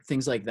OR,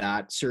 things like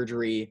that,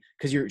 surgery,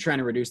 because you're trying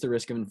to reduce the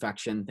risk of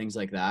infection, things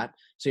like that.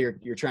 So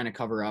you're trying to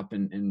cover up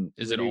and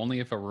Is it only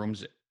if a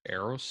room's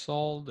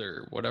aerosoled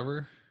or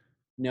whatever?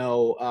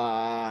 no,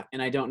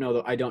 and I don't know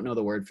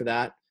the word for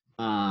that.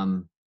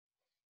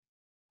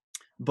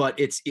 But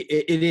it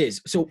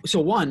is. So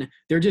one,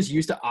 they're just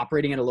used to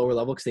operating at a lower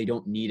level because they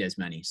don't need as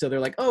many. So they're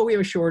like, oh, we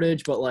have a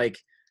shortage, but like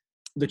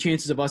the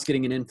chances of us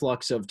getting an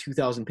influx of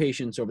 2,000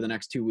 patients over the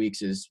next 2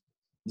 weeks is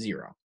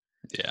zero.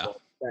 Yeah.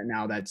 Well,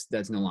 now that's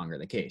no longer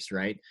the case,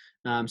 right?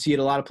 So you had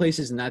a lot of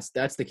places, and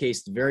that's the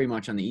case very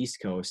much on the East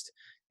Coast.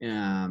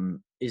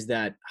 Is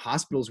that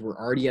hospitals were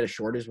already at a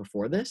shortage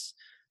before this,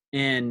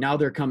 and now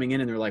they're coming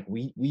in and they're like,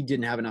 we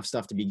didn't have enough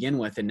stuff to begin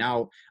with, and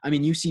now, I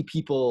mean, you see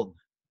people,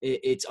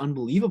 it's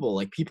unbelievable.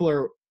 Like people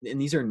are, and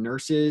these are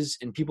nurses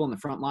and people on the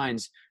front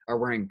lines are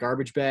wearing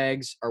garbage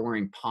bags, are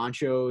wearing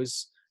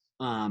ponchos,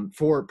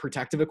 for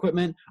protective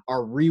equipment,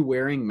 are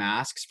re-wearing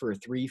masks for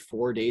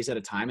 3-4 days at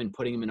a time and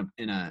putting them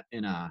in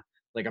a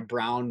like a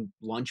brown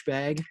lunch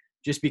bag,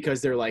 just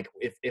because they're like,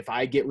 if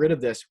I get rid of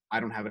this, I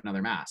don't have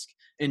another mask.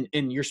 And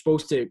you're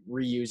supposed to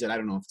reuse it. I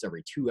don't know if it's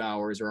every 2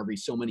 hours or every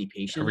so many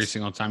Every patients.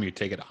 single time you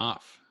take it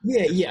off.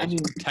 Yeah, You're yeah. I supposed,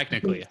 mean,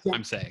 technically,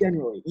 I'm saying.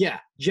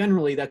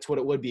 Generally, that's what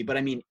it would be. But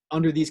I mean,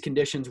 under these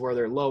conditions where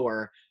they're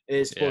lower, it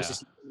is supposed to Yeah.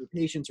 see so many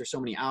patients or so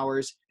many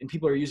hours, and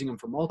people are using them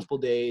for multiple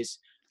days.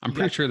 I'm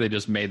pretty sure they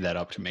just made that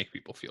up to make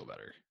people feel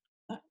better.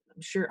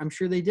 I'm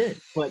sure they did,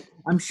 but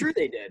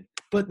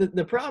But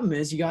the problem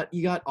is you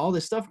got all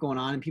this stuff going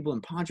on and people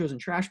in ponchos and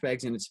trash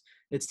bags, and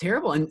it's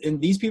terrible.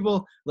 And these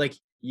people, like,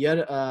 you had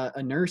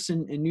a nurse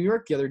in New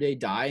York the other day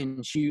die,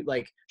 and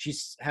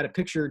she's had a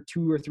picture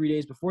 2 or 3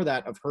 days before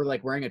that of her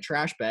like wearing a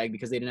trash bag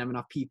because they didn't have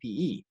enough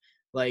PPE.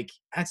 Like,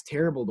 that's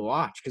terrible to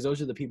watch, because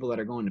those are the people that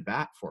are going to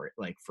bat for it,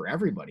 like for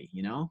everybody,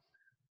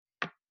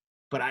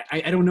 But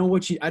I don't know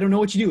what you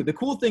do. The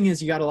cool thing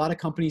is you got a lot of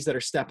companies that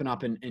are stepping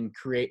up and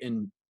create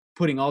and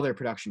putting all their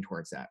production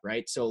towards that,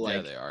 right? So like,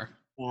 Yeah, they are.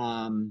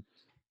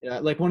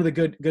 like one of the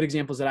good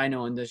examples that I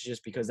know, and this is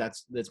just because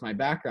that's my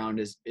background,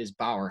 is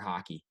Bauer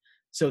hockey.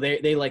 So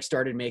they like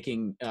started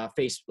making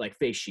face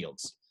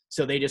shields.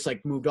 So they just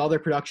like moved all their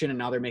production and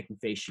now they're making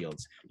face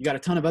shields. You got a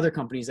ton of other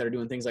companies that are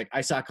doing things like,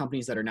 I saw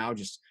companies that are now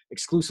just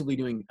exclusively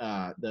doing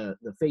the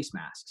face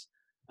masks.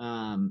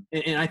 And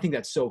I think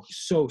that's so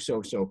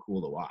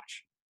cool to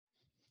watch.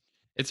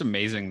 It's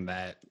amazing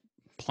that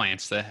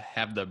plants that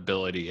have the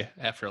ability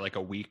after like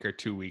a week or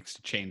 2 weeks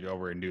to change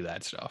over and do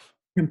that stuff.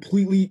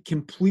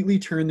 Completely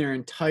turn their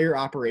entire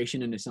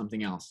operation into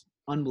something else.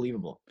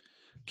 Unbelievable.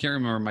 Can't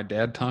remember. My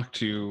dad talked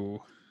to,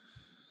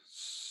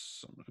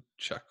 I'm going to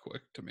check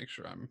quick to make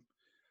sure I'm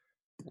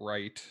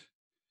right.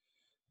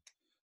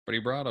 But he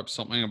brought up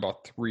something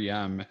about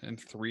 3M, and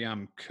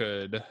 3M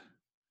could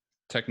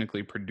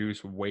technically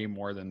produce way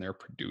more than they're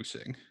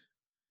producing.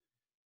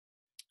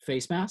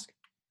 Face mask?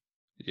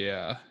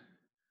 Yeah.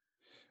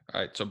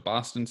 All right. So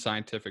Boston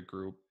Scientific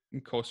Group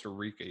in Costa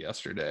Rica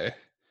yesterday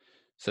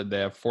said they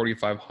have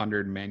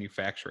 4,500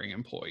 manufacturing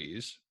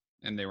employees,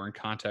 and they were in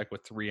contact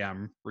with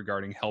 3M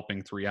regarding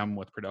helping 3M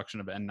with production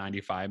of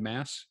N95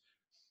 masks.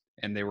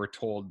 And they were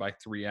told by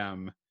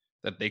 3M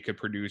that they could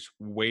produce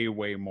way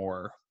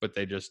more, but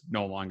they just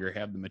no longer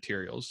have the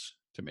materials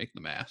to make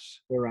the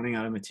masks. They're running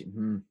out of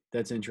material.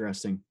 That's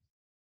interesting.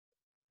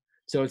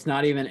 So it's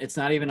not even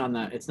on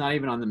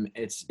the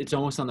it's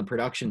almost on the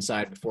production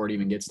side before it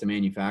even gets to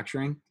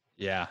manufacturing.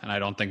 Yeah, and I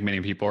don't think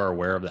many people are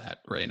aware of that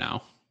right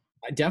now.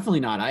 Definitely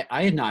not.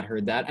 I had not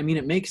heard that. I mean,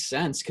 it makes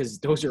sense because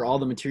those are all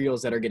the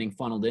materials that are getting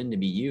funneled in to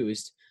be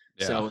used.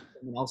 Yeah. So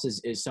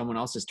someone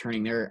else is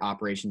turning their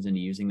operations into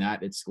using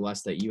that. It's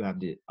less that you have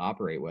to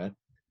operate with.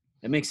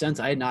 It makes sense.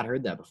 I had not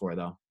heard that before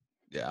though.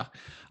 Yeah.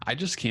 I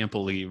just can't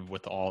believe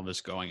with all this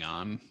going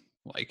on,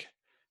 like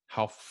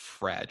how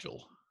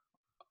fragile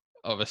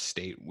of a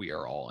state we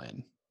are all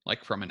in,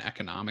 like from an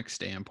economic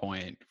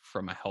standpoint,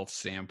 from a health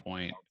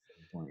standpoint.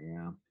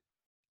 Yeah.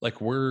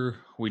 Like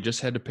we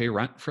just had to pay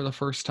rent for the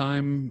first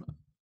time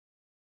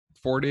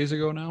 4 days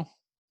ago now.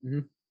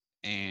 Mm-hmm.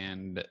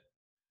 And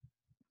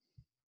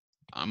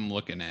I'm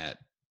looking at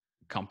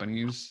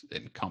companies,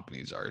 and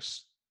companies are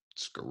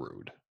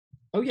screwed.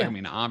 Oh yeah. I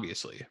mean,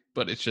 obviously,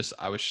 but it's just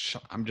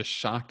I'm just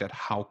shocked at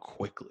how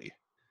quickly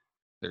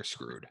they're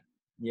screwed.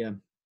 Yeah.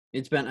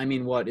 It's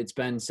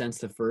been since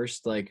the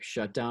first like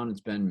shutdown. It's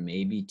been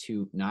maybe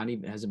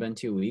has it been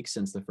 2 weeks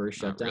since the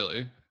first Not shutdown?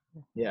 really.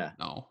 Yeah.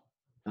 No.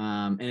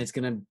 And it's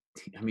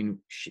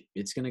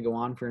gonna go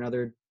on for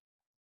another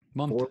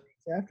Month 4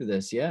 weeks after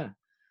this. Yeah.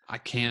 I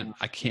can't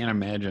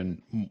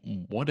imagine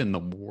what in the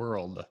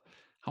world,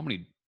 how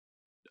many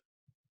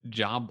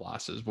job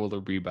losses will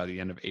there be by the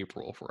end of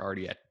April if we're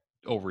already at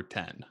over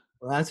 10?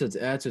 Well, that's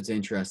what's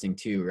interesting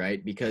too,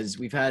 right? Because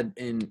we've had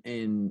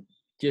in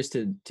just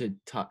to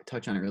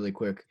touch on it really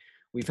quick,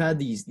 we've had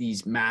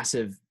these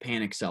massive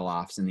panic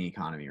sell-offs in the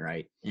economy,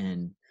 right?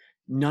 And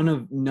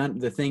none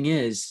the thing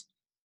is,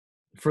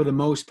 for the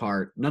most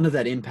part, none of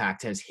that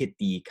impact has hit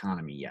the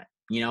economy yet.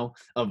 You know,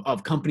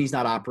 of companies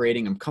not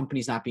operating, of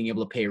companies not being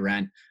able to pay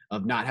rent,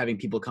 of not having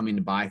people coming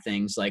to buy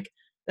things. Like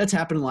that's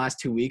happened in the last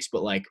 2 weeks,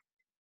 but like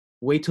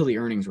wait till the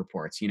earnings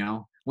reports, you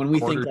know? When we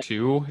Quarter think like,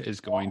 two is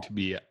going to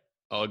be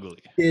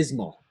ugly.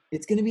 dismal.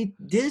 It's going to be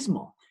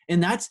dismal.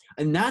 And that's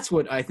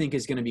what I think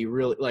is going to be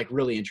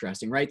really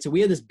interesting, right? So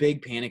we had this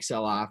big panic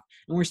sell off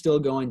and we're still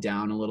going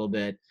down a little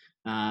bit.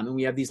 And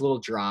we have these little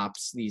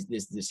drops,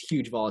 this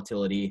huge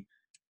volatility.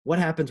 What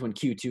happens when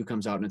Q2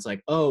 comes out and it's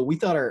like, oh, we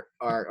thought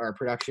our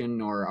production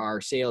or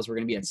our sales were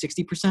going to be at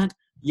 60%.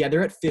 Yeah,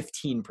 they're at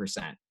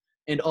 15%.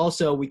 And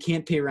also we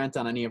can't pay rent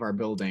on any of our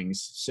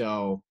buildings.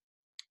 So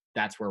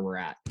that's where we're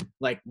at.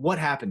 Like what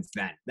happens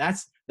then?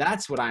 That's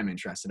what I'm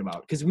interested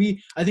about. Cause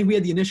I think we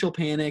had the initial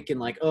panic and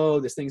like, oh,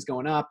 this thing's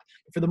going up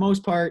for the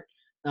most part,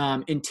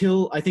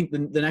 until I think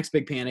the next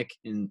big panic,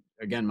 and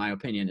again, my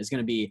opinion, is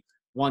going to be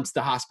once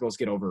the hospitals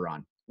get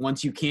overrun,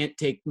 once you can't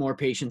take more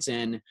patients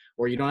in,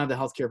 or you don't have the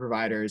healthcare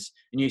providers,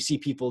 and you see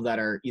people that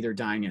are either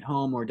dying at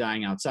home or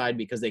dying outside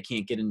because they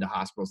can't get into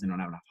hospitals. They don't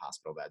have enough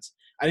hospital beds.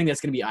 I think that's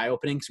going to be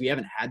eye-opening because we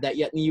haven't had that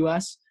yet in the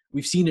U.S.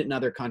 We've seen it in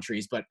other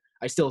countries, but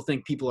I still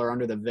think people are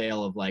under the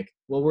veil of like,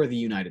 well, we're the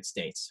United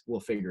States.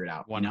 We'll figure it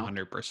out.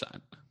 100%.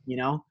 You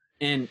know?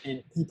 And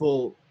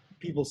people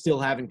still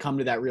haven't come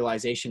to that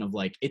realization of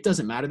like, it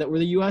doesn't matter that we're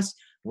the US.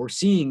 We're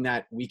seeing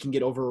that we can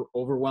get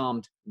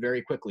overwhelmed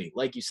very quickly.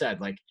 Like you said,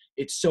 like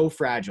it's so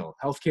fragile.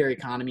 Healthcare,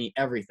 economy,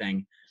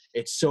 everything.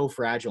 It's so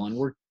fragile. And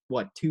we're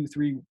 2,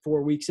 3,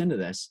 4 weeks into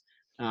this.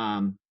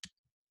 And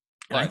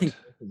I think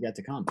it's yet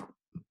to come.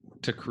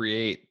 To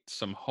create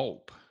some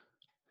hope,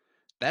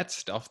 that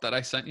stuff that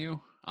I sent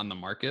you on the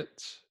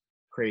markets,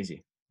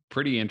 crazy,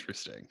 pretty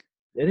interesting.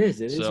 It is.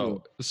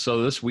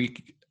 So this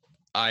week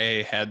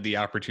I had the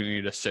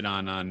opportunity to sit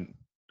on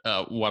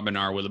a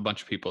webinar with a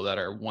bunch of people that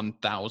are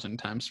 1,000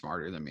 times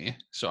smarter than me.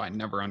 So I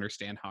never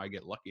understand how I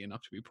get lucky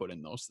enough to be put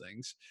in those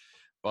things.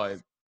 But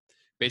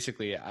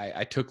basically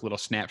I took little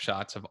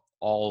snapshots of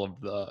all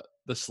of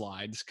the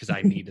slides because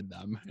I needed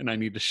them and I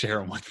need to share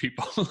them with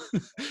people.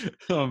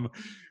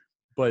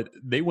 But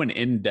they went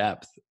in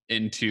depth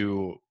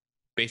into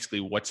basically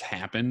what's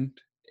happened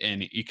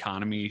in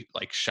economy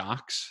like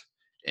shocks.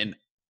 And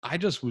I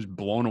just was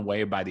blown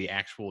away by the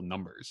actual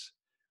numbers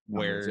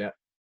where Yeah.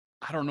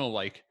 I don't know,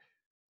 like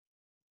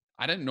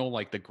I didn't know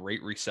like the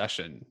Great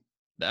Recession,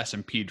 the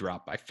S&P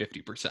dropped by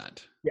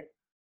 50%. Yeah.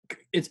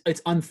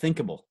 It's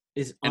unthinkable.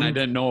 And I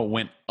didn't know it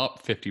went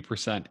up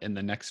 50% in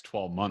the next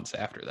 12 months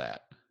after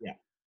that. Yeah.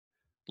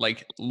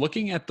 Like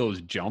looking at those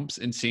jumps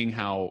and seeing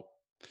how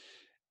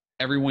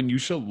everyone, you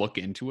should look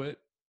into it.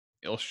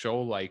 It'll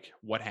show like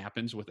what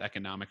happens with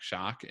economic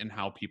shock and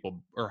how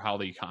people or how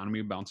the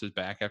economy bounces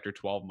back after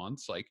 12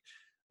 months. Like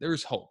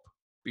there's hope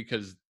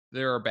because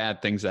there are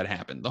bad things that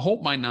happen. The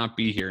hope might not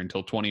be here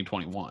until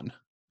 2021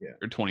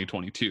 or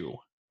 2022.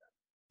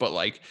 But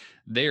like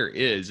there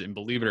is, and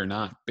believe it or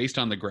not, based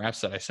on the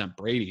graphs that I sent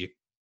Brady,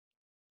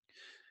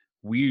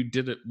 we've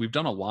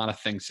done a lot of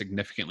things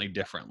significantly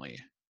differently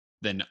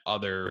than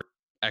other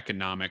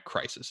economic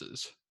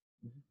crises.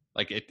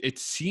 Like it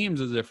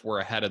seems as if we're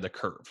ahead of the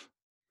curve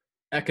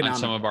on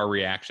some of our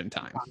reaction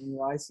time.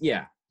 Economy-wise,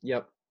 yeah,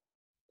 yep.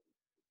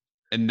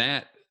 And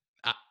that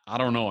I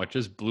don't know, it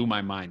just blew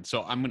my mind.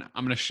 So I'm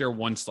gonna share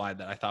one slide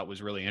that I thought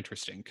was really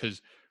interesting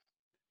because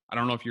I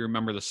don't know if you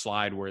remember the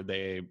slide where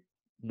they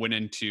went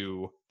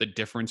into the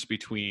difference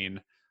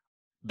between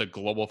the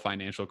global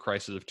financial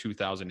crisis of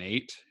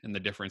 2008 and the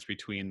difference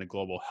between the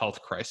global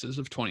health crisis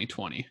of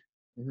 2020.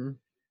 Mm-hmm.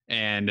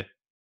 And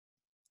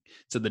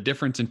so the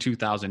difference in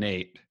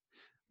 2008,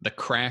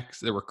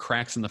 there were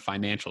cracks in the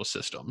financial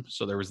system.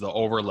 So there was the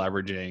over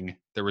leveraging,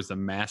 there was the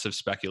massive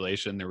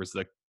speculation, there was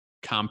the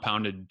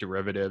compounded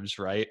derivatives,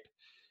 right?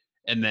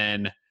 And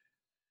then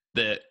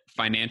the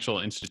financial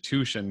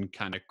institution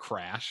kind of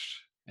crashed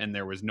and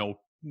there was no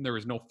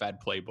Fed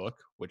playbook,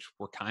 which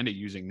we're kind of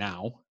using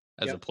now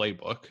as a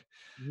playbook.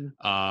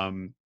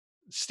 Mm-hmm.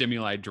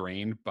 Stimuli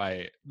drained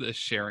by the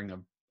sharing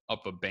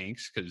up of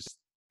banks because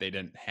they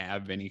didn't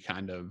have any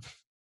kind of,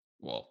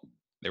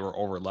 they were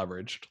over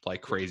leveraged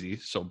like crazy.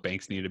 So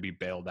banks need to be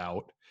bailed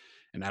out.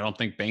 And I don't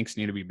think banks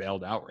need to be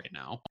bailed out right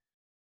now,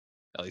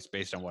 at least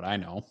based on what I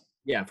know.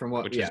 Yeah. From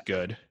what, which is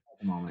good. At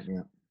the moment,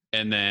 yeah.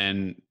 And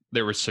then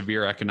there was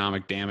severe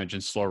economic damage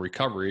and slow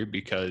recovery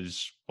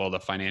because, the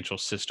financial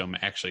system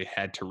actually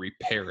had to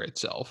repair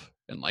itself.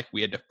 And like we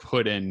had to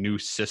put in new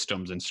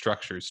systems and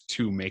structures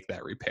to make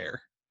that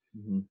repair.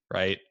 Mm-hmm.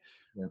 Right.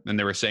 Yeah. And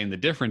they were saying the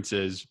difference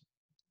is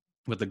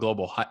with the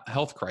global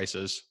health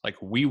crisis, like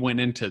we went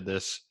into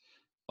this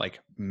like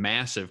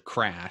massive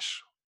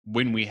crash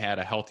when we had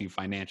a healthy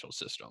financial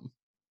system.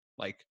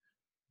 Like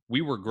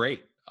we were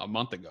great a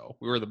month ago.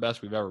 We were the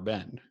best we've ever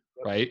been.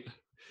 Yep. Right.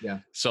 Yeah.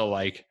 So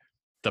like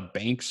the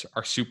banks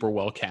are super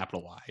well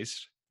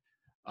capitalized.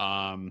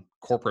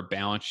 Corporate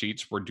balance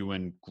sheets were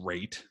doing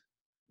great.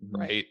 Mm-hmm.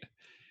 Right.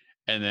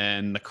 And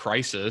then the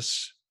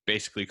crisis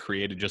basically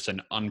created just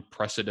an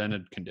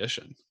unprecedented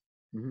condition.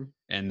 Mm-hmm.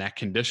 And that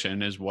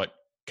condition is what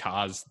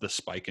caused the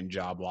spike in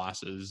job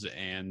losses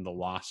and the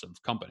loss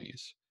of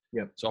companies.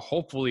 Yep. So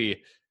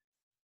hopefully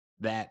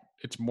that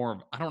it's more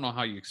of, I don't know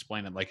how you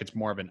explain it. Like it's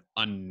more of an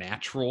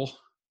unnatural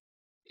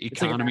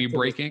economy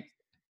breaking.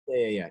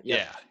 Yeah.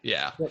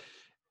 Yep.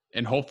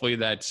 And hopefully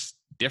that's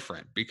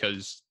different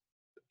because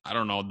I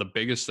don't know, the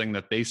biggest thing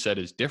that they said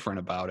is different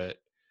about it.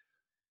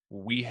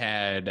 We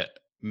had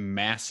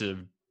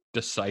massive,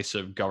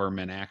 decisive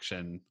government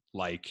action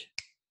like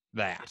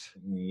that.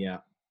 Yeah.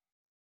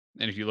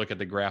 And if you look at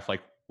the graph,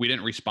 like we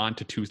didn't respond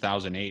to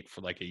 2008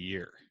 for like a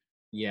year.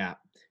 Yeah.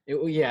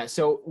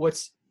 So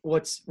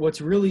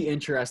what's really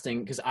interesting,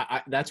 because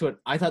I that's what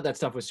I thought that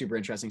stuff was super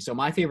interesting. So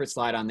my favorite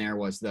slide on there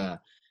was the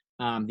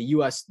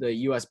U.S.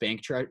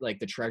 bank like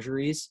the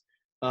treasuries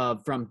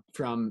from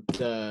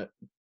the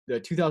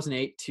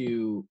 2008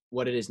 to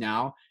what it is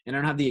now. And I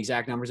don't have the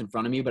exact numbers in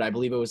front of me, but I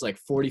believe it was like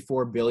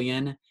 44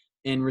 billion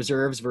in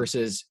reserves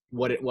versus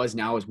what it was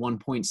now is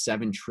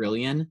 1.7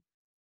 trillion.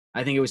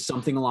 I think it was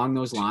something along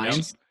those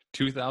lines.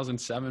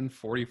 2007,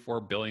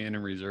 44 billion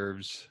in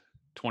reserves.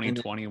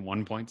 2020,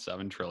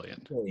 1.7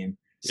 trillion.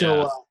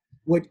 So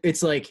what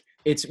it's like,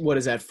 what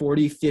is that?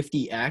 40,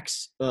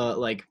 50x,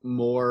 like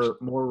more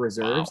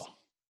reserves.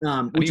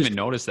 Wow. I didn't even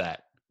notice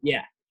that.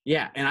 Yeah.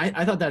 Yeah. And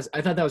I thought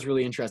that was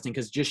really interesting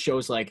because it just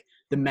shows like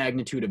the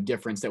magnitude of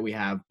difference that we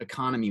have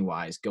economy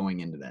wise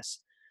going into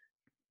this.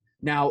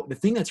 Now, the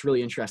thing that's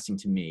really interesting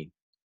to me,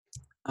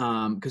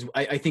 because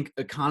I think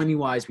economy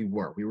wise, we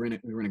were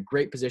in a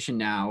great position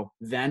now.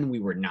 Then we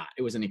were not.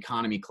 It was an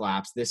economy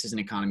collapse. This is an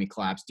economy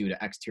collapse due to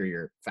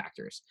exterior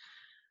factors.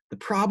 The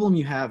problem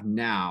you have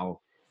now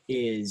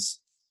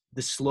is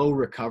the slow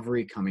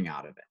recovery coming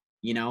out of it.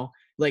 You know,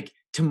 like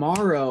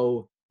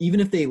tomorrow, even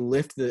if they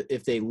lift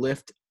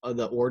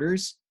the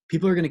orders,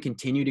 people are going to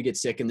continue to get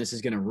sick, and this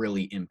is going to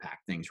really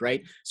impact things,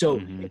 right? So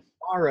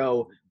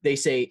tomorrow they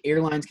say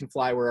airlines can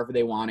fly wherever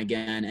they want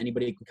again.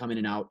 Anybody can come in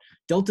and out.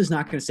 Delta's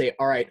not going to say,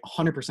 all right,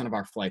 100% of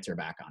our flights are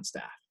back on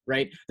staff,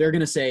 right? They're going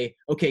to say,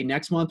 okay,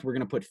 next month we're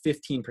going to put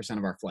 15%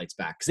 of our flights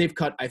back. Because they've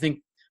cut, I think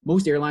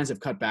most airlines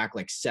have cut back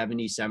like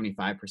 70,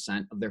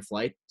 75% of their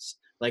flights.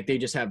 Like they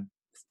just have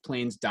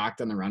planes docked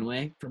on the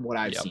runway from what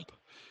I've seen.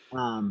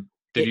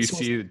 Did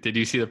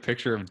you see the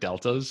picture of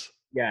deltas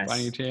by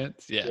any Yes.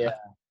 chance? Yeah. Yeah.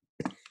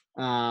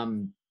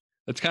 Um,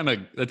 That's kind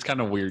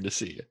of weird to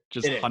see.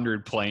 Just it is.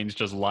 100 planes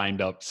just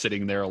lined up,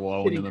 sitting there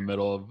alone Sitting in the there.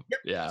 middle of, Yep.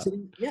 yeah.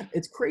 Yeah,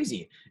 it's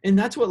crazy. And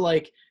that's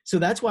what so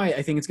that's why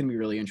I think it's going to be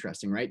really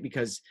interesting, right?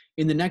 Because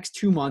in the next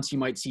 2 months, you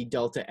might see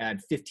Delta add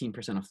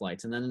 15% of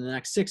flights. And then in the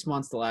next 6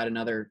 months, they'll add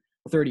another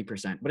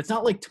 30%. But it's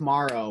not like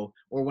tomorrow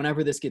or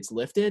whenever this gets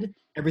lifted,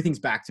 everything's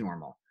back to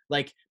normal.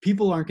 Like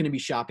people aren't going to be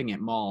shopping at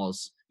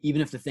malls,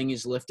 even if the thing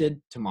is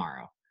lifted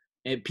tomorrow.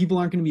 And people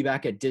aren't going to be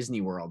back at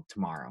Disney World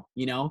tomorrow,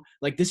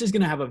 Like this is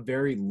going to have a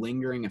very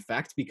lingering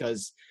effect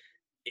because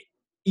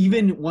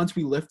even once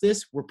we lift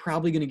this, we're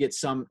probably going to get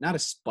not a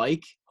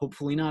spike,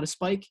 hopefully not a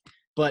spike,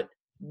 but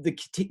the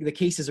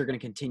cases are going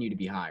to continue to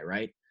be high,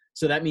 right?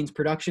 So that means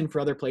production for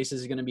other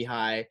places is going to be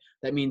high.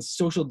 That means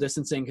social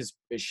distancing, because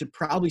it should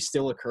probably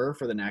still occur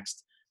for the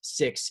next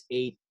 6,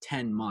 8,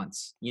 10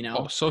 months,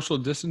 Oh, social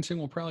distancing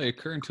will probably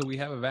occur until we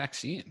have a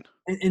vaccine.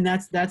 And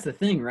that's the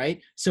thing,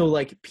 right? So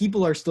like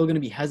people are still going to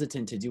be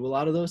hesitant to do a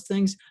lot of those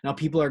things. Now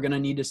people are going to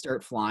need to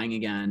start flying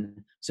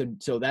again.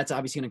 So that's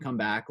obviously going to come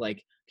back.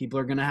 Like people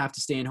are going to have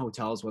to stay in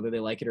hotels, whether they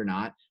like it or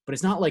not. But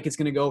it's not like it's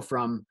going to go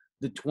from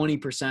the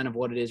 20% of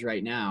what it is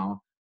right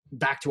now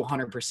back to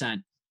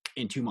 100%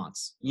 in 2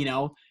 months.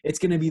 It's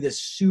going to be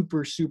this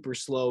super, super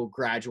slow,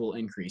 gradual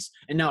increase.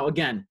 And now,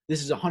 again,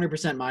 this is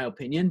 100% my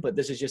opinion, but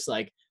this is just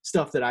like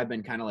stuff that I've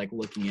been kind of like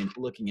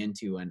looking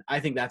into. And I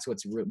think that's what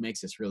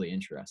makes this really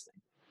interesting.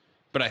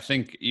 But I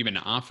think even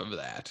off of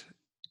that,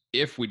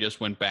 if we just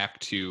went back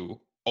to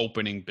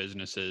opening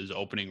businesses,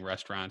 opening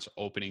restaurants,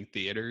 opening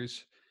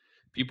theaters,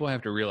 people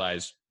have to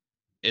realize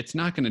it's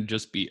not going to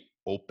just be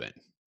open.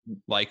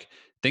 Like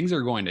things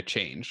are going to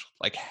change.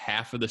 Like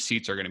half of the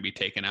seats are going to be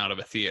taken out of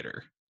a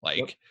theater. Like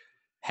Yep.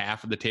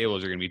 half of the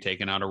tables are going to be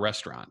taken out of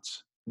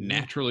restaurants. Mm-hmm.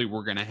 Naturally,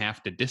 we're going to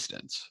have to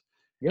distance.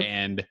 Yep.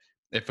 And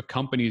if a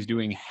company is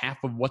doing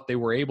half of what they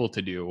were able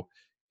to do,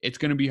 it's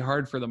going to be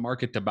hard for the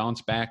market to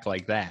bounce back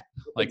like that,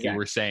 like exactly. You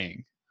were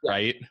saying, yeah.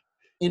 Right?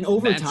 And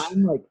over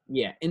time,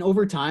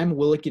 over time,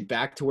 will it get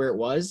back to where it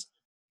was?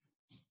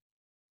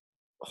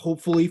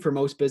 Hopefully for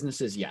most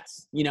businesses,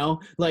 yes.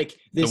 Like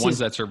the ones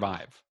that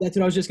survive. That's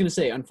what I was just going to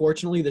say.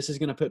 Unfortunately, this is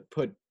going to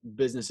put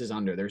businesses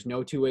under. There's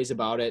no two ways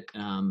about it.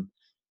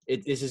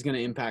 This is going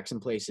to impact some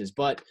places,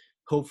 but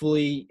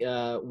hopefully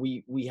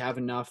we have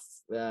enough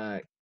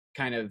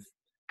kind of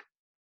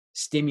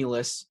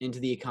stimulus into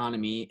the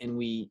economy, and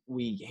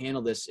we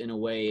handle this in a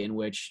way in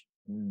which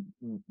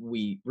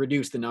we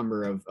reduce the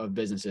number of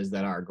businesses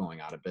that are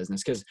going out of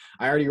business. Because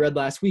I already read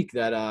last week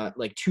that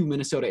like 2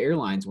 Minnesota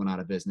airlines went out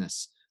of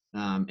business.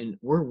 And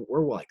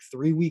we're like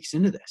 3 weeks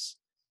into this.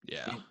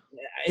 Yeah. And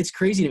it's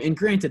crazy. And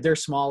granted, they're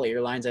small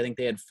airlines. I think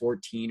they had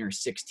 14 or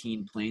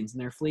 16 planes in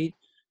their fleet,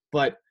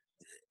 but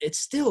it's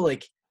still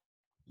like,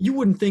 you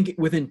wouldn't think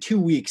within 2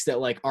 weeks that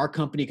like our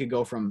company could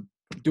go from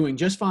doing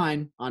just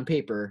fine on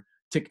paper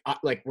to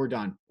like, we're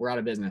done. We're out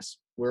of business.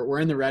 We're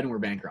in the red and we're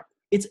bankrupt.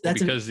 It's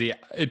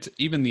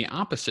even the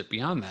opposite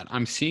beyond that.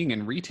 I'm seeing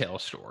in retail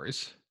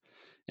stores,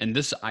 and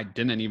this I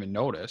didn't even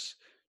notice,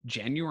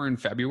 January and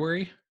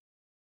February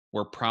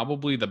were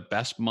probably the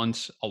best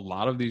months a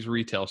lot of these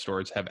retail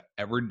stores have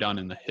ever done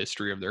in the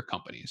history of their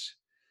companies.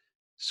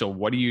 So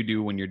what do you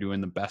do when you're doing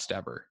the best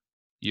ever?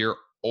 You're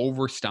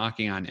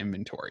overstocking on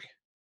inventory.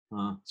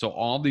 So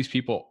all these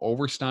people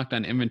overstocked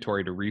on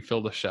inventory to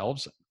refill the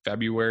shelves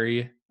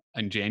January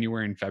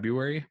and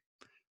February.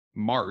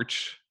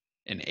 March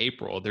and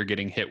April, they're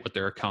getting hit with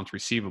their accounts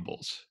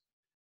receivables.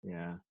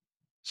 Yeah.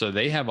 So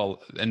they have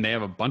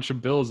a bunch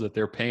of bills that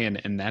they're paying,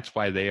 and that's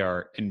why they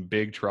are in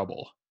big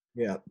trouble.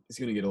 Yeah, it's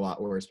going to get a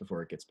lot worse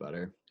before it gets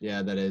better.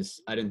 Yeah, that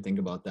is. I didn't think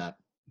about that.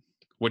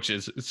 Which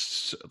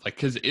is like,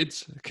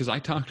 because I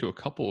talked to a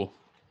couple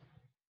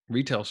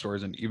retail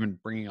stores, and even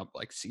bringing up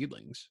like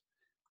seedlings,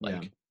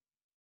 like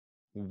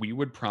we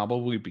would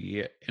probably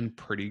be in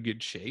pretty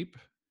good shape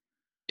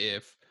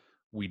if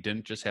we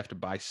didn't just have to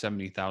buy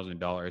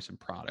 $70,000 in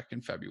product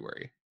in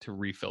February to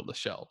refill the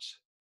shelves.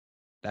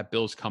 That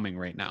bill's coming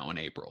right now in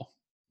April.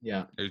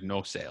 Yeah. There's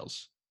no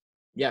sales.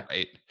 Yeah.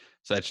 Right.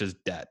 So that's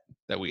just debt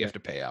that we have to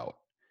pay out.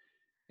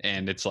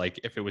 And it's like,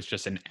 if it was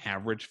just an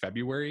average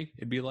February,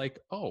 it'd be like,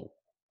 oh,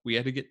 we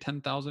had to get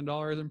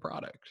 $10,000 in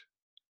product.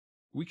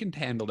 We can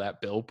handle that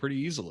bill pretty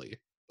easily.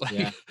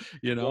 Like,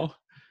 Yeah.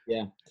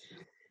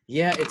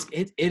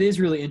 It is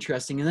really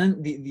interesting. And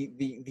then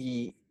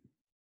the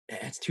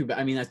it's too bad.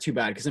 I mean, that's too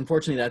bad, because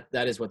unfortunately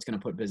that is what's going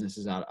to put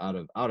businesses out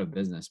of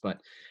business.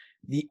 But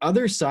the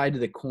other side of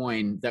the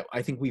coin that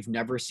I think we've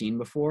never seen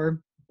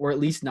before, or at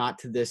least not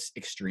to this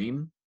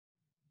extreme,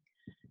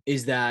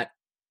 is that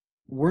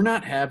we're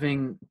not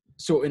having,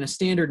 so in a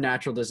standard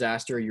natural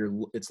disaster,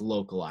 it's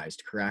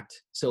localized,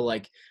 correct? So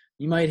like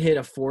you might hit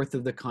a fourth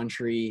of the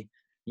country,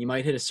 you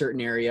might hit a certain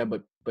area,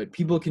 but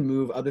people can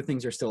move, other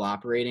things are still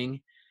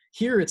operating.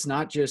 Here it's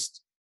not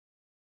just,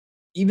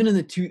 even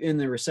in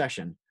the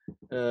recession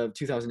of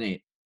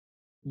 2008,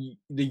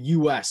 the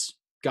US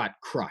got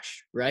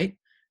crushed, right?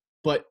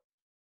 But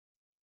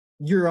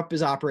Europe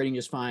is operating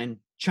just fine,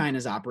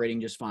 China's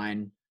operating just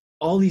fine,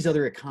 all these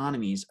other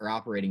economies are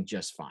operating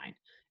just fine.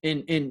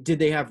 And did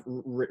they have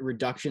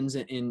reductions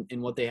in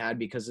what they had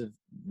because of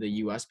the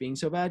U.S. being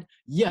so bad?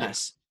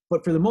 Yes,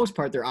 but for the most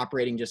part, they're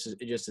operating just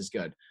as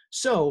good.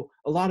 So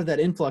a lot of that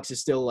influx is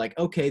still like,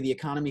 okay, the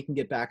economy can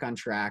get back on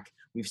track.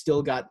 We've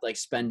still got like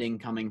spending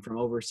coming from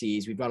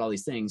overseas. We've got all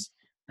these things.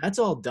 That's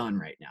all done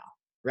right now,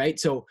 right?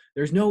 So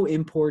there's no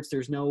imports.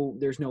 There's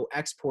no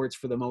exports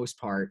for the most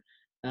part.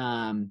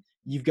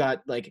 You've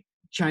got like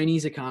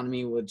Chinese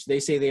economy, which they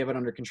say they have it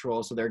under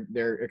control, so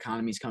their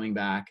economy's coming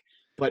back.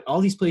 But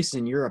all these places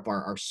in Europe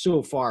are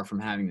so far from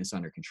having this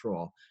under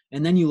control.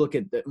 And then you look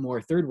at the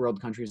more third world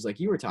countries like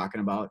you were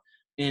talking about,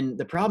 and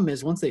the problem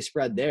is once they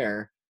spread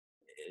there,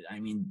 I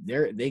mean,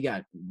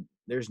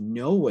 there's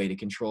no way to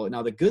control it.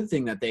 Now, the good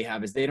thing that they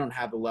have is they don't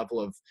have the level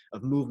of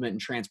movement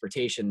and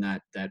transportation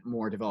that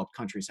more developed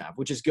countries have,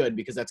 which is good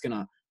because that's going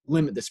to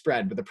limit the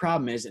spread. But the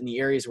problem is in the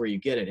areas where you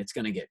get it, it's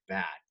going to get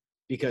bad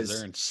because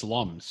they're in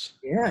slums.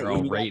 Yeah, they're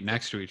all right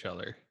next to each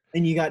other,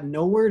 and you got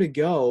nowhere to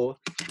go.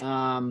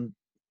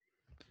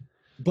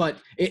 But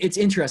it's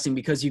interesting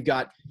because you've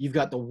got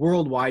the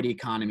worldwide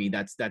economy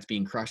that's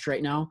being crushed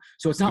right now.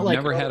 So it's not We've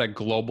never had a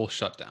global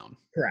shutdown.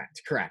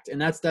 Correct.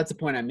 And that's the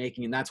point I'm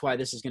making. And that's why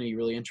this is going to be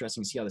really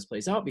interesting to see how this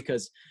plays out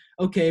because,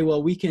 okay,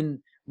 well, we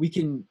can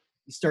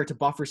start to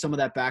buffer some of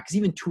that back because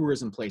even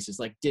tourism places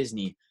like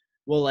Disney,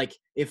 well, like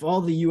if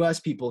all the US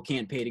people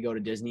can't pay to go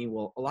to Disney,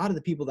 well, a lot of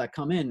the people that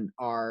come in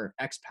are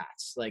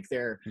expats. Like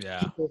they're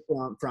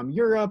people from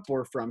Europe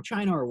or from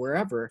China or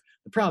wherever.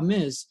 The problem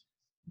is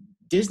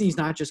Disney's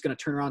not just going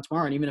to turn around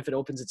tomorrow. And even if it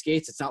opens its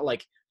gates, it's not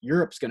like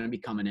Europe's going to be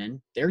coming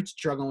in. They're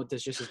struggling with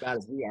this just as bad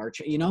as we are.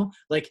 You know,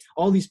 like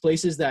all these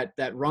places that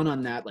run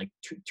on that, like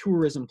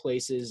tourism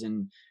places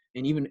and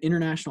even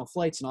international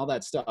flights and all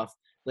that stuff.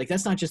 Like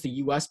that's not just the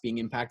U.S. being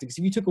impacted. Because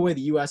if you took away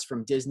the U.S.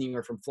 from Disney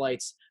or from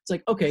flights, it's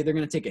like, okay, they're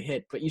going to take a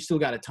hit, but you still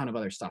got a ton of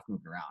other stuff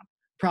moving around.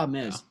 Problem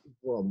is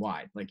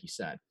worldwide, like you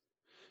said.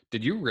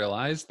 Did you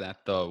realize that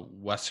the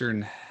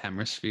Southern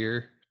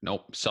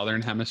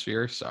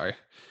Hemisphere, sorry,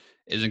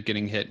 isn't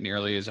getting hit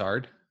nearly as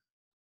hard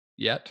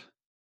yet?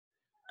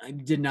 I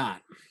did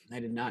not know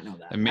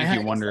that. It makes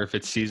you wonder if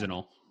it's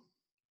seasonal.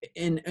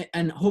 And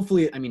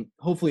hopefully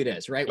it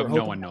is, right? But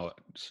no one knows.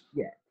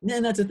 Yeah,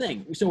 and that's the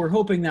thing. So we're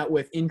hoping that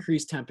with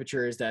increased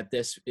temperatures that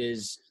this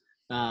is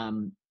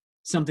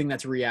something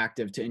that's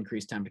reactive to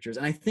increased temperatures.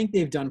 And I think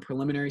they've done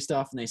preliminary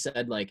stuff and they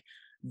said like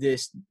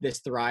this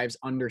thrives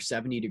under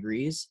 70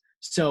 degrees.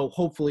 So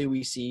hopefully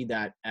we see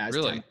that as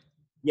really.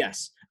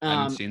 Yes. I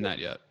haven't seen that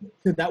yet.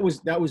 So that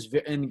was,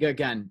 and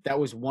again, that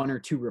was one or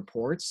two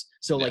reports.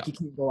 So like you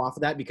can't go off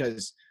of that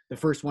because the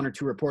first one or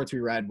two reports we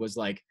read was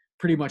like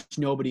pretty much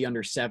nobody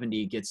under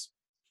 70 gets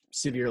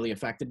severely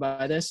affected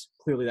by this.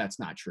 Clearly that's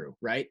not true.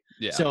 Right.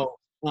 Yeah. So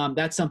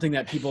that's something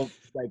that people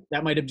like,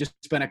 that might've just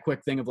been a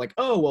quick thing of like,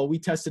 oh, well, we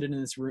tested it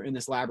in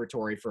this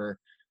laboratory for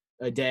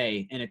a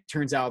day. And it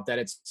turns out that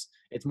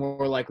it's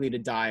more likely to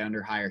die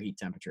under higher heat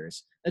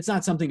temperatures. It's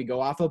not something to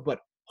go off of, but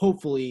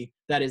hopefully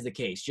that is the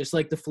case, just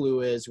like the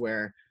flu is,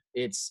 where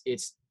its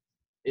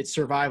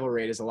survival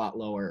rate is a lot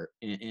lower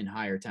in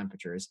higher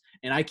temperatures.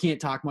 And I can't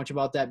talk much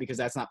about that because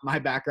that's not my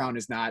background,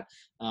 is not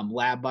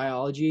lab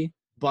biology,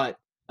 but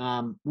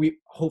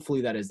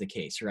hopefully that is the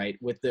case, right?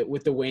 With the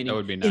waning. That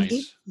would be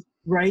nice,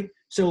 right?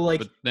 So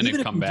like, but then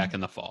it'd come back in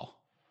the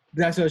fall.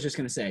 That's what I was just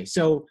going to say.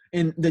 So,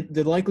 and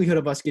the likelihood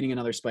of us getting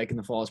another spike in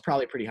the fall is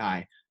probably pretty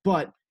high.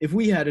 But if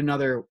we had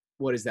another,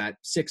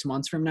 6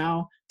 months from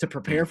now to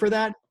prepare for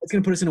that, it's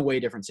going to put us in a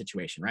way different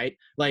situation, right?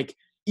 Like,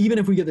 even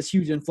if we get this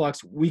huge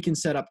influx, we can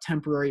set up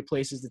temporary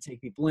places to take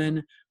people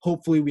in.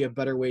 Hopefully we have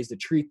better ways to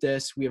treat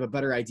this. We have a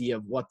better idea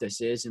of what this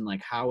is and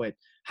like how it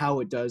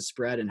does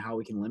spread and how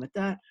we can limit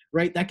that,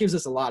 right? That gives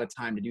us a lot of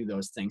time to do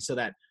those things so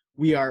that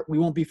we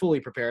won't be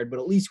fully prepared, but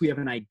at least we have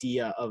an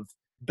idea of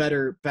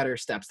better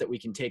steps that we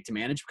can take to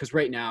manage. Because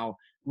right now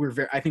we're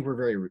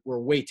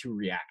way too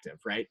reactive,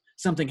 right?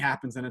 Something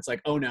happens and it's like,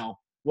 oh no,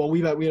 well,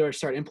 we better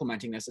start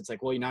implementing this. It's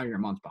like, well, now you're a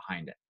month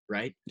behind it,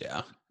 right?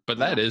 Yeah. But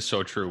that is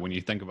so true when you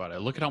think about it.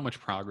 Look at how much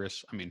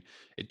progress. I mean,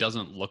 it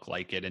doesn't look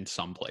like it in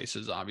some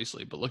places,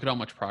 obviously, but look at how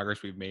much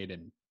progress we've made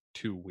in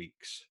 2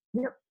 weeks.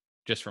 Yep.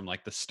 Just from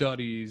like the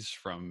studies,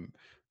 from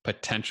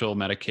potential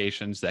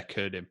medications that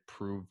could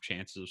improve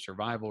chances of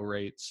survival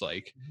rates,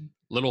 like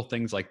little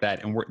things like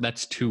that. And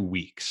that's 2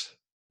 weeks.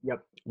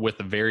 Yep. With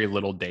very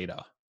little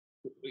data.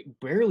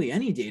 Barely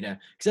any data,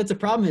 because that's the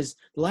problem. Is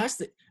the last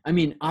thing, I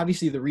mean,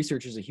 obviously the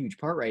research is a huge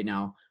part right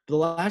now, but the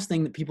last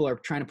thing that people are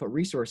trying to put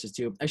resources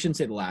to, I shouldn't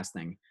say the last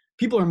thing,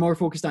 people are more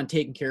focused on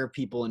taking care of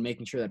people and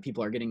making sure that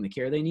people are getting the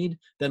care they need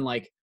than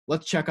like,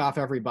 let's check off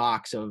every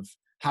box of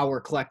how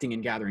we're collecting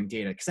and gathering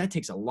data, because that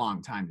takes a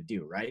long time to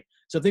do, right?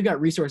 So if they've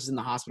got resources in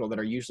the hospital that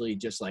are usually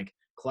just like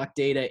collect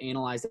data,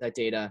 analyze that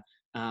data,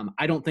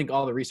 I don't think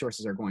all the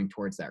resources are going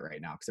towards that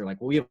right now, because they're like,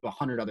 well, we have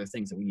 100 other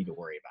things that we need to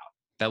worry about.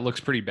 That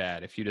looks pretty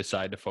bad if you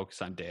decide to focus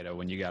on data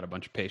when you got a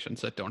bunch of patients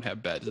that don't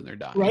have beds and they're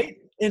dying. Right.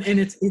 And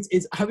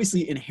it's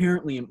obviously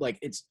inherently like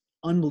it's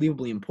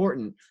unbelievably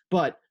important.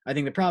 But I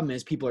think the problem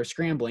is people are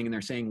scrambling and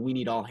they're saying we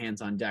need all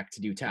hands on deck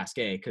to do task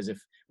A, because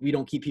if we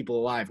don't keep people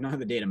alive, none of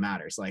the data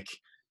matters. Like,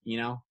 you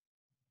know,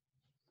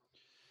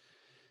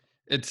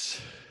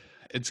 It's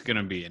going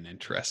to be an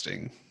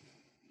interesting.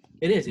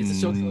 it is. It's a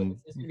social.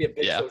 It's going to be a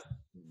big Yeah. social.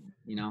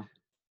 You know,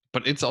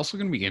 But it's also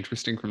going to be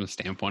interesting from the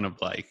standpoint of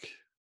like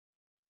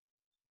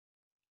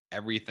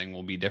everything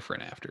will be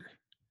different after.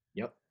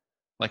 Yep.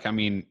 Like, I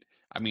mean,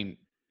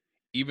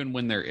 even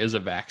when there is a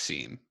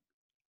vaccine,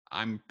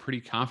 I'm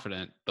pretty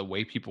confident the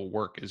way people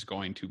work is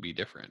going to be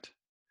different.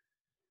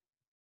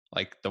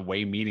 Like the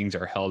way meetings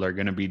are held are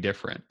going to be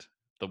different.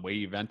 The way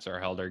events are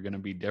held are going to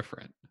be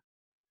different.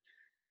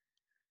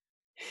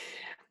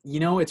 You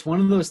know, it's one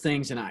of those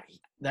things, and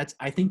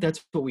I think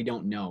that's what we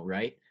don't know,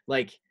 right?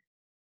 Like,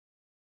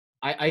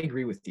 I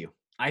agree with you.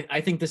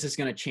 I think this is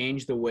going to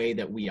change the way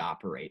that we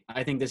operate.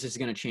 I think this is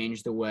going to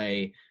change the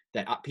way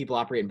that people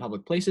operate in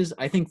public places.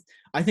 I think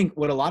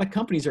what a lot of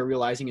companies are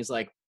realizing is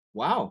like,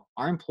 wow,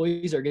 our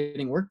employees are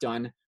getting work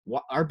done.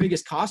 Our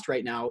biggest cost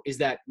right now is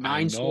that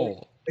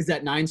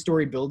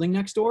nine-story building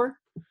next door.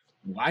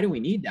 Why do we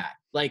need that?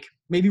 Like,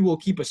 maybe we'll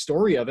keep a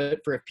story of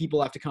it for if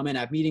people have to come in,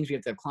 have meetings, we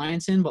have to have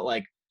clients in, but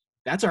like,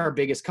 that's our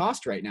biggest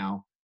cost right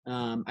now.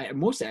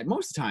 Most of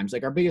the times,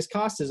 like, our biggest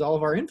cost is all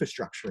of our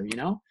infrastructure, you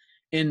know?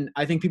 And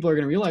I think people are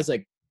going to realize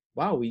like,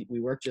 wow, we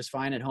work just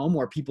fine at home,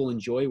 or people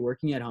enjoy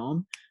working at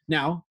home.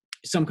 Now,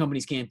 some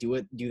companies can't do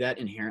that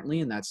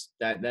inherently, and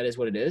that is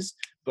what it is.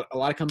 But a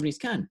lot of companies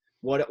can.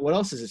 What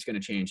else is this going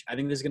to change? I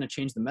think this is going to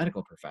change the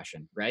medical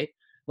profession, right?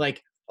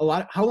 Like,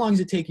 how long does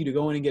it take you to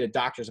go in and get a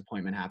doctor's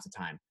appointment half the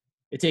time?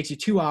 It takes you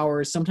 2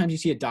 hours. Sometimes you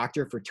see a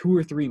doctor for 2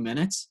 or 3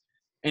 minutes,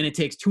 and it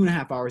takes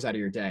 2.5 hours out of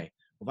your day.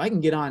 If I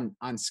can get on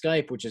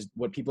Skype, which is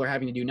what people are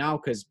having to do now,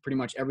 because pretty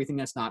much everything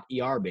that's not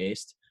ER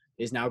based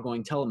is now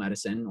going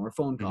telemedicine or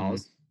phone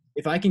calls. Mm-hmm.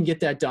 If I can get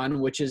that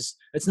done,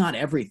 it's not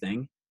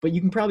everything, but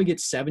you can probably get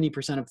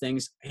 70% of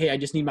things. Hey, I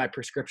just need my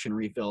prescription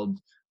refilled,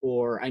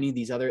 or I need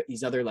these other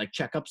like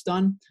checkups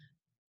done.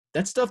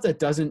 That's stuff that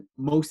doesn't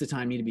most of the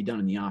time need to be done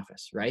in the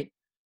office, right?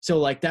 So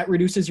like that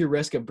reduces your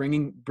risk of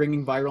bringing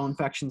viral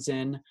infections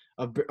in,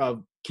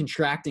 of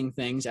contracting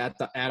things at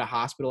a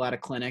hospital, at a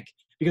clinic,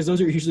 because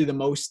those are usually the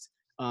most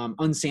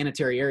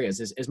unsanitary areas.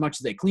 As much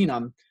as they clean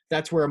them,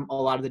 that's where a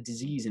lot of the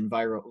disease and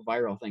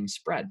viral things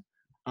spread.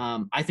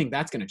 I think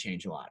that's going to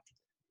change a lot.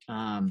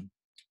 And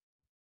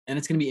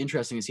it's going to be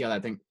interesting to see how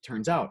that thing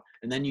turns out.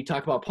 And then you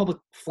talk about public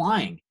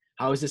flying.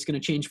 How is this going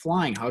to change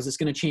flying? How is this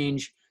going to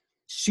change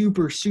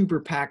super, super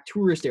packed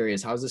tourist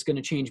areas? How is this going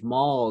to change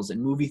malls and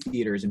movie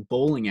theaters and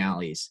bowling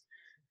alleys,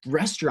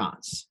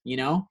 restaurants, you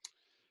know?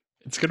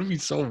 It's going to be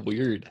so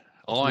weird.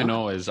 All I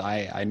know is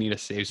I need to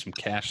save some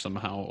cash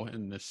somehow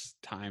in this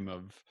time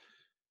of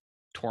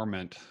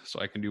torment so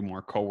I can do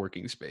more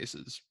co-working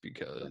spaces,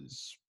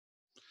 because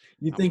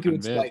you think it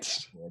would spike.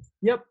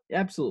 Yep,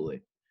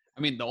 absolutely.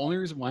 I mean, the only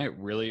reason why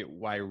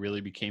I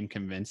really became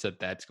convinced that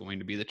that's going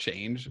to be the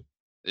change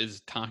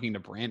is talking to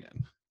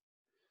Brandon.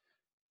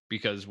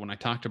 Because when I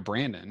talked to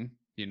Brandon,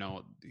 you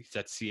know, he's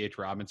at C.H.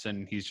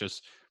 Robinson, he's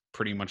just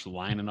pretty much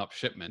lining up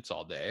shipments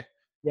all day.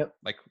 Yep.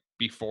 Like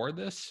before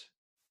this,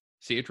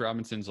 C.H.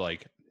 Robinson's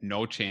like,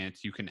 no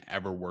chance you can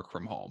ever work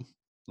from home.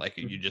 Like,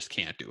 you just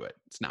can't do it.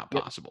 It's not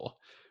possible.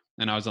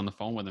 Yep. And I was on the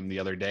phone with him the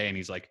other day, and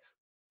he's like,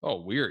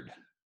 oh, weird.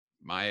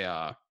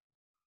 My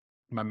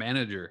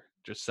manager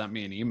just sent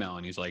me an email,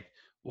 and he's like,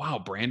 wow,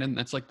 Brandon,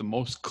 that's like the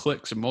most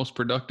clicks and most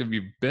productive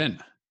you've been.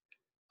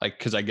 Like,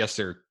 because I guess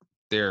their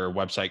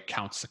website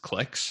counts the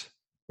clicks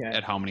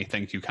at how many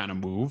things you kind of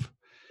move.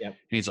 Yep.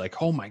 And he's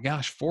like, oh my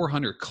gosh,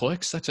 400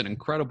 clicks. That's an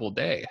incredible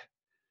day.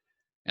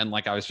 And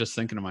like, I was just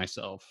thinking to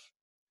myself,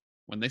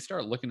 when they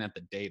start looking at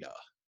the data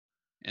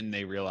and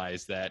they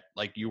realize that,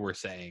 like you were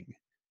saying,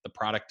 the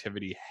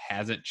productivity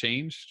hasn't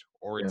changed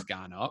or it's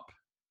gone up,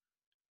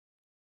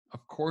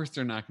 of course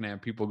they're not going to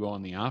have people go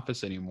in the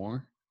office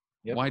anymore.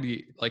 Yep. Why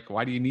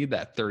do you need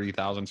that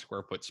 30,000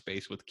 square foot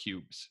space with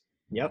cubes?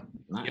 Yep.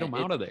 Get them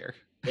out of there.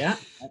 Yeah,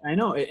 I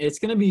know. It's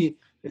gonna be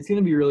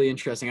really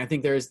interesting. I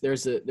think there's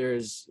good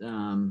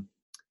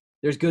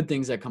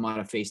things that come out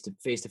of face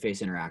to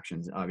face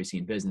interactions, obviously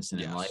in business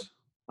and in life.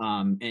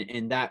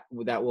 And that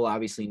will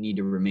obviously need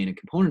to remain a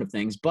component of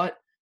things. But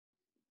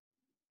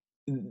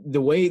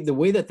the way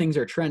that things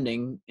are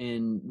trending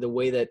and the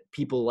way that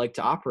people like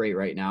to operate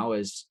right now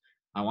is,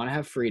 I want to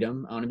have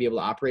freedom. I want to be able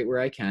to operate where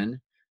I can.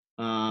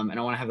 And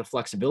I want to have the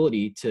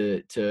flexibility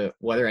to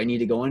whether I need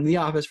to go into the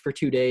office for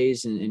 2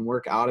 days and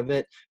work out of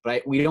it.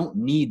 But we don't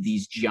need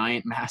these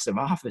giant, massive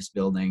office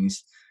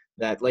buildings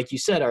that, like you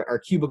said,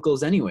 are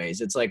cubicles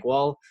anyways. It's like,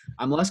 well,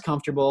 I'm less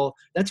comfortable.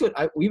 That's what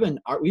we've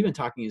been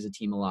talking as a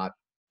team a lot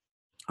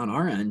on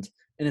our end.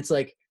 And it's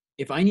like,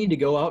 if I need to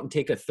go out and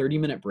take a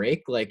 30-minute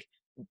break, like,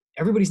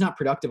 everybody's not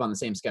productive on the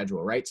same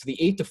schedule, right? So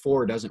the 8 to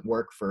 4 doesn't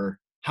work for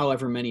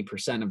however many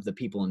 % of the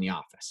people in the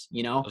office,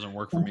 you know? Doesn't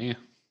work for me.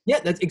 Yeah,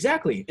 that's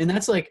exactly. And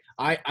that's like,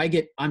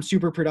 I'm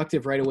super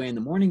productive right away in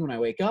the morning when I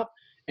wake up.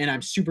 and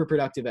I'm super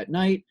productive at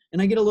night,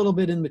 and I get a little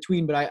bit in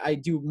between, but I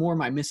do more of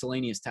my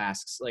miscellaneous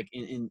tasks like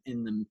in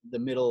the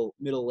middle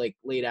like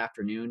late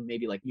afternoon,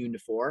 maybe like noon to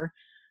 4.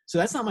 So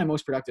that's not my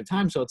most productive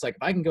time. So it's like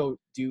if I can go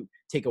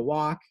take a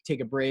walk,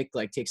 take a break,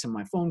 like take some of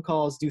my phone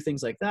calls, do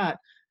things like that,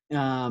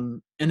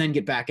 and then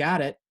get back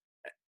at it,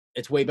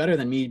 it's way better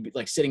than me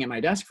like sitting at my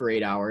desk for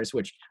 8 hours,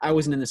 which I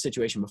wasn't in this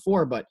situation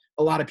before, but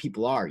a lot of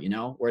people are,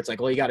 where it's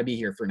like, well, you got to be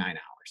here for 9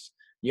 hours.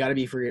 You got to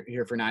be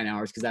here for 9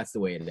 hours because that's the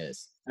way it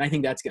is. And I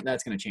think that's going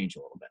to change a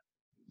little bit.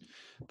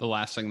 The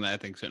last thing that I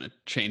think is going to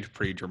change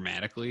pretty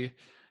dramatically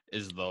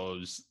is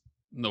those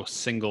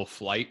single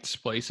flights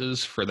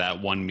places for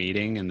that one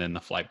meeting and then the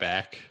flight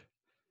back.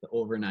 The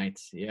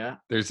overnights, yeah.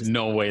 There's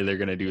no way they're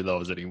going to do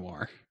those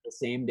anymore. The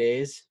same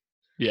days.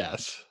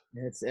 Yes.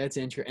 It's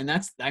interesting, and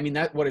that's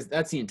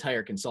the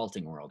entire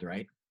consulting world,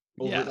 right?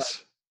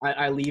 Yes.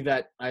 I leave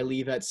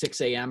at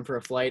 6 a.m. for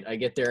a flight. I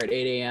get there at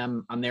 8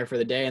 a.m. I'm there for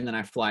the day, and then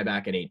I fly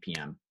back at 8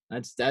 p.m.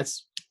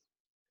 That's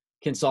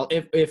consult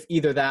if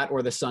either that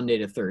or the Sunday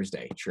to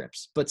Thursday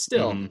trips. But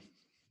still,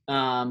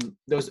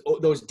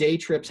 those day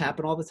trips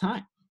happen all the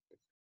time.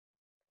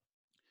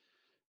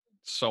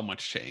 So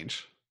much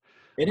change.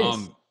 It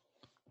is.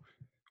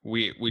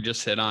 We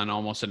just hit on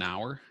almost an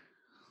hour.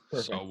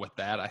 Perfect. So with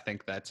that, I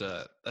think that's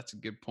a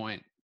good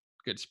point.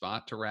 Good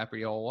spot to wrap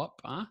it all up,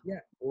 huh? Yeah,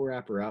 we'll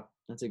wrap her up.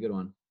 That's a good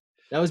one.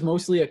 That was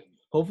mostly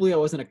hopefully I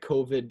wasn't a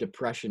COVID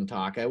depression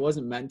talk. I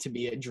wasn't meant to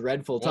be a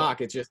dreadful talk.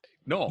 It's just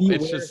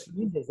it's just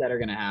changes that are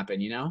going to happen,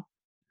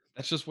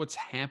 That's just what's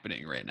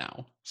happening right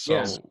now.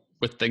 So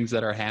with things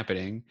that are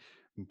happening,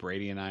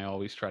 Brady and I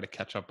always try to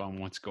catch up on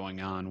what's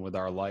going on with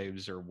our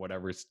lives or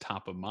whatever's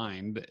top of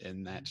mind,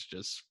 and that's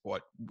just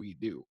what we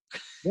do.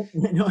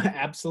 No,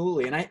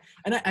 absolutely. And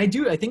I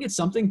think it's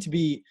something to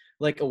be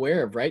like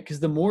aware of, right? Because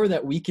the more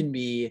that we can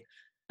be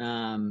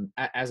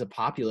as a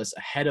populace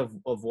ahead of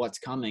what's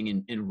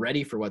coming and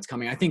ready for what's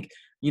coming, I think,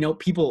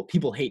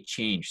 people hate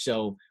change.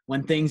 So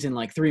when things in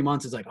like 3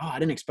 months is like, oh, I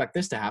didn't expect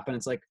this to happen.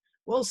 It's like,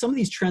 well, some of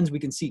these trends we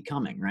can see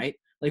coming, right?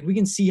 Like we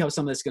can see how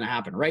some of this is going to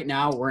happen. Right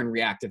now, we're in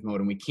reactive mode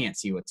and we can't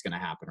see what's going to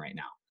happen right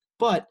now.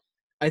 But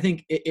I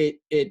think it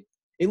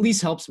at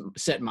least helps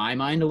set my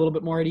mind a little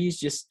bit more at ease,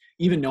 just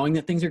even knowing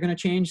that things are going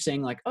to change,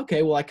 saying like,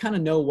 okay, well, I kind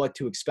of know what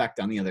to expect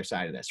on the other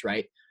side of this,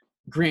 right?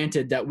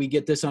 Granted that we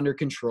get this under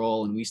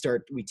control and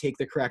we take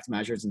the correct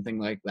measures and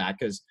things like that,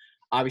 because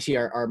obviously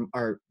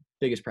our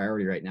biggest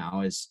priority right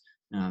now is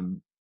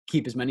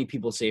keep as many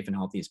people safe and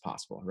healthy as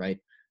possible, right?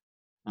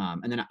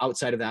 And then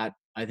outside of that,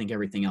 I think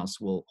everything else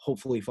will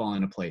hopefully fall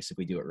into place if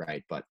we do it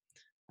right. But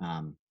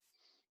and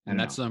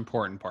that's the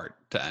important part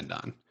to end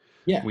on.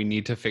 Yeah, we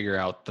need to figure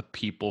out the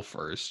people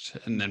first,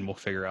 and then we'll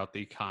figure out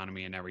the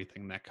economy and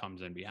everything that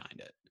comes in behind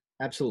it.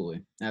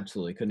 Absolutely.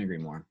 Couldn't agree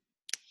more.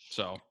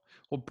 So,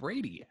 well,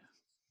 Brady,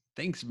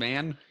 thanks,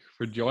 man,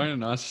 for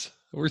joining us.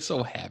 We're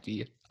so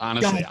happy.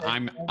 Honestly,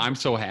 I'm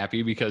so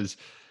happy because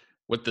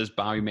with this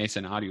Bobby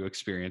Mason audio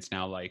experience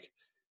now, like,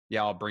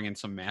 yeah, I'll bring in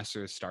some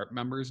Master Start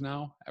members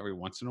now every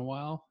once in a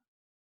while.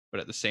 But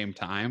at the same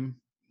time,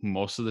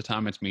 most of the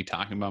time it's me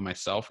talking about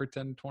myself for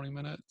 10 to 20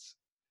 minutes.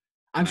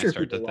 I'm sure I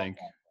start to think,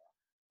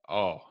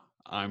 oh,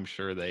 I'm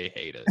sure they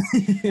hate it.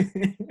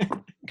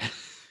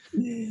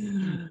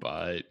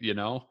 But,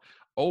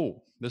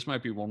 this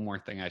might be one more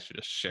thing I should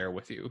just share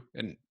with you.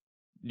 And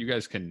you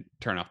guys can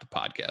turn off the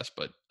podcast,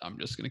 but I'm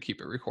just going to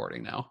keep it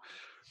recording now.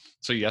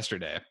 So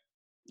yesterday,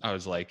 I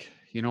was like,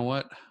 you know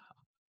what?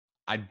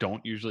 I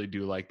don't usually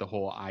do like the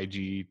whole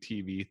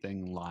IGTV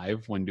thing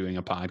live when doing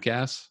a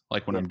podcast,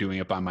 like when I'm doing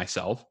it by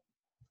myself,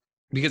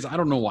 because I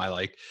don't know why,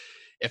 like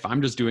if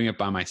I'm just doing it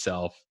by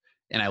myself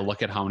and I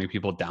look at how many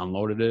people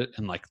downloaded it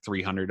and like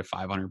 300 to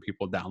 500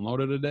 people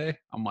downloaded a day,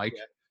 I'm like,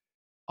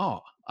 oh,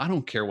 I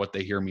don't care what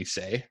they hear me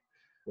say,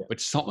 but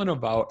something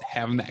about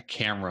having that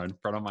camera in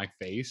front of my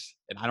face,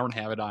 and I don't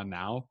have it on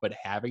now, but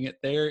having it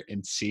there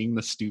and seeing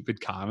the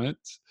stupid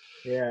comments.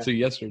 Yeah. So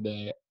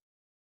yesterday,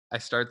 I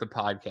start the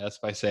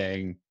podcast by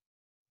saying,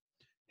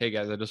 hey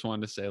guys, I just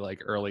wanted to say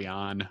like early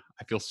on,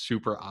 I feel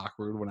super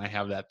awkward when I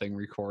have that thing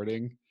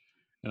recording.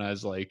 And I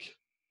was like,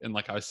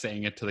 I was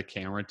saying it to the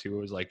camera too.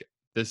 It was like,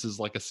 this is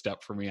like a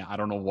step for me. I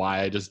don't know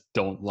why. I just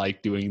don't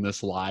like doing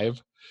this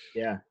live.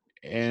 Yeah.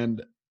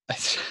 And I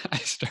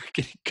start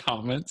getting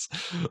comments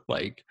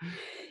like,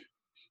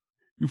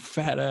 you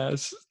fat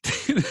ass.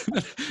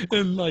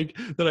 And like,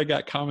 then I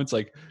got comments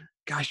like,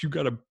 gosh, you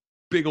got a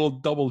big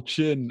old double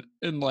chin,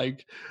 and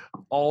like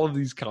all of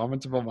these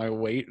comments about my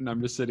weight, and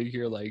I'm just sitting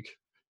here like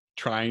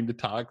trying to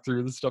talk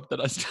through the stuff that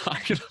I was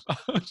talking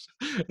about,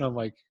 and I'm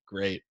like,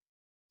 great,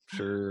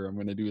 sure, I'm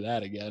gonna do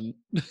that again.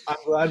 I'm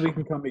glad we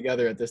can come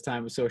together at this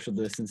time of social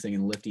distancing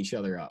and lift each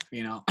other up,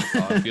 Oh,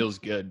 it feels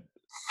good.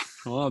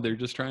 Well, they're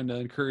just trying to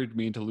encourage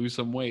me to lose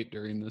some weight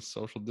during this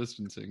social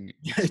distancing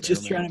experiment.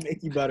 Just trying to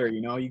make you better.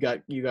 You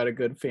got a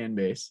good fan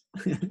base.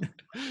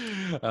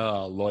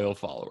 Loyal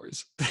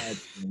followers.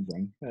 That's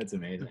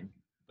amazing.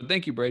 But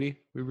thank you, Brady.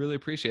 We really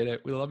appreciate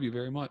it. We love you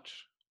very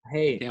much.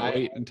 Hey, can't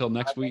wait until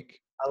next week.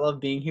 I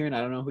love being here, and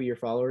I don't know who your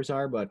followers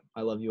are, but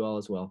I love you all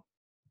as well.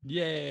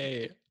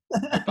 Yay.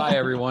 Bye,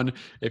 everyone.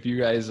 If you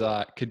guys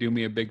could do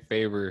me a big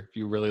favor, if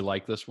you really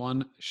like this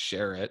one,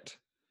 share it.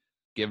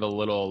 Give a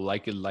little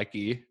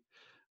likey.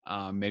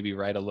 Maybe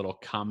write a little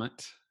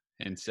comment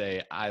and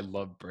say, I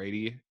love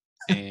Brady.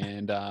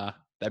 And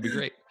that'd be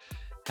great.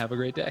 Have a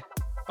great day.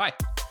 Bye.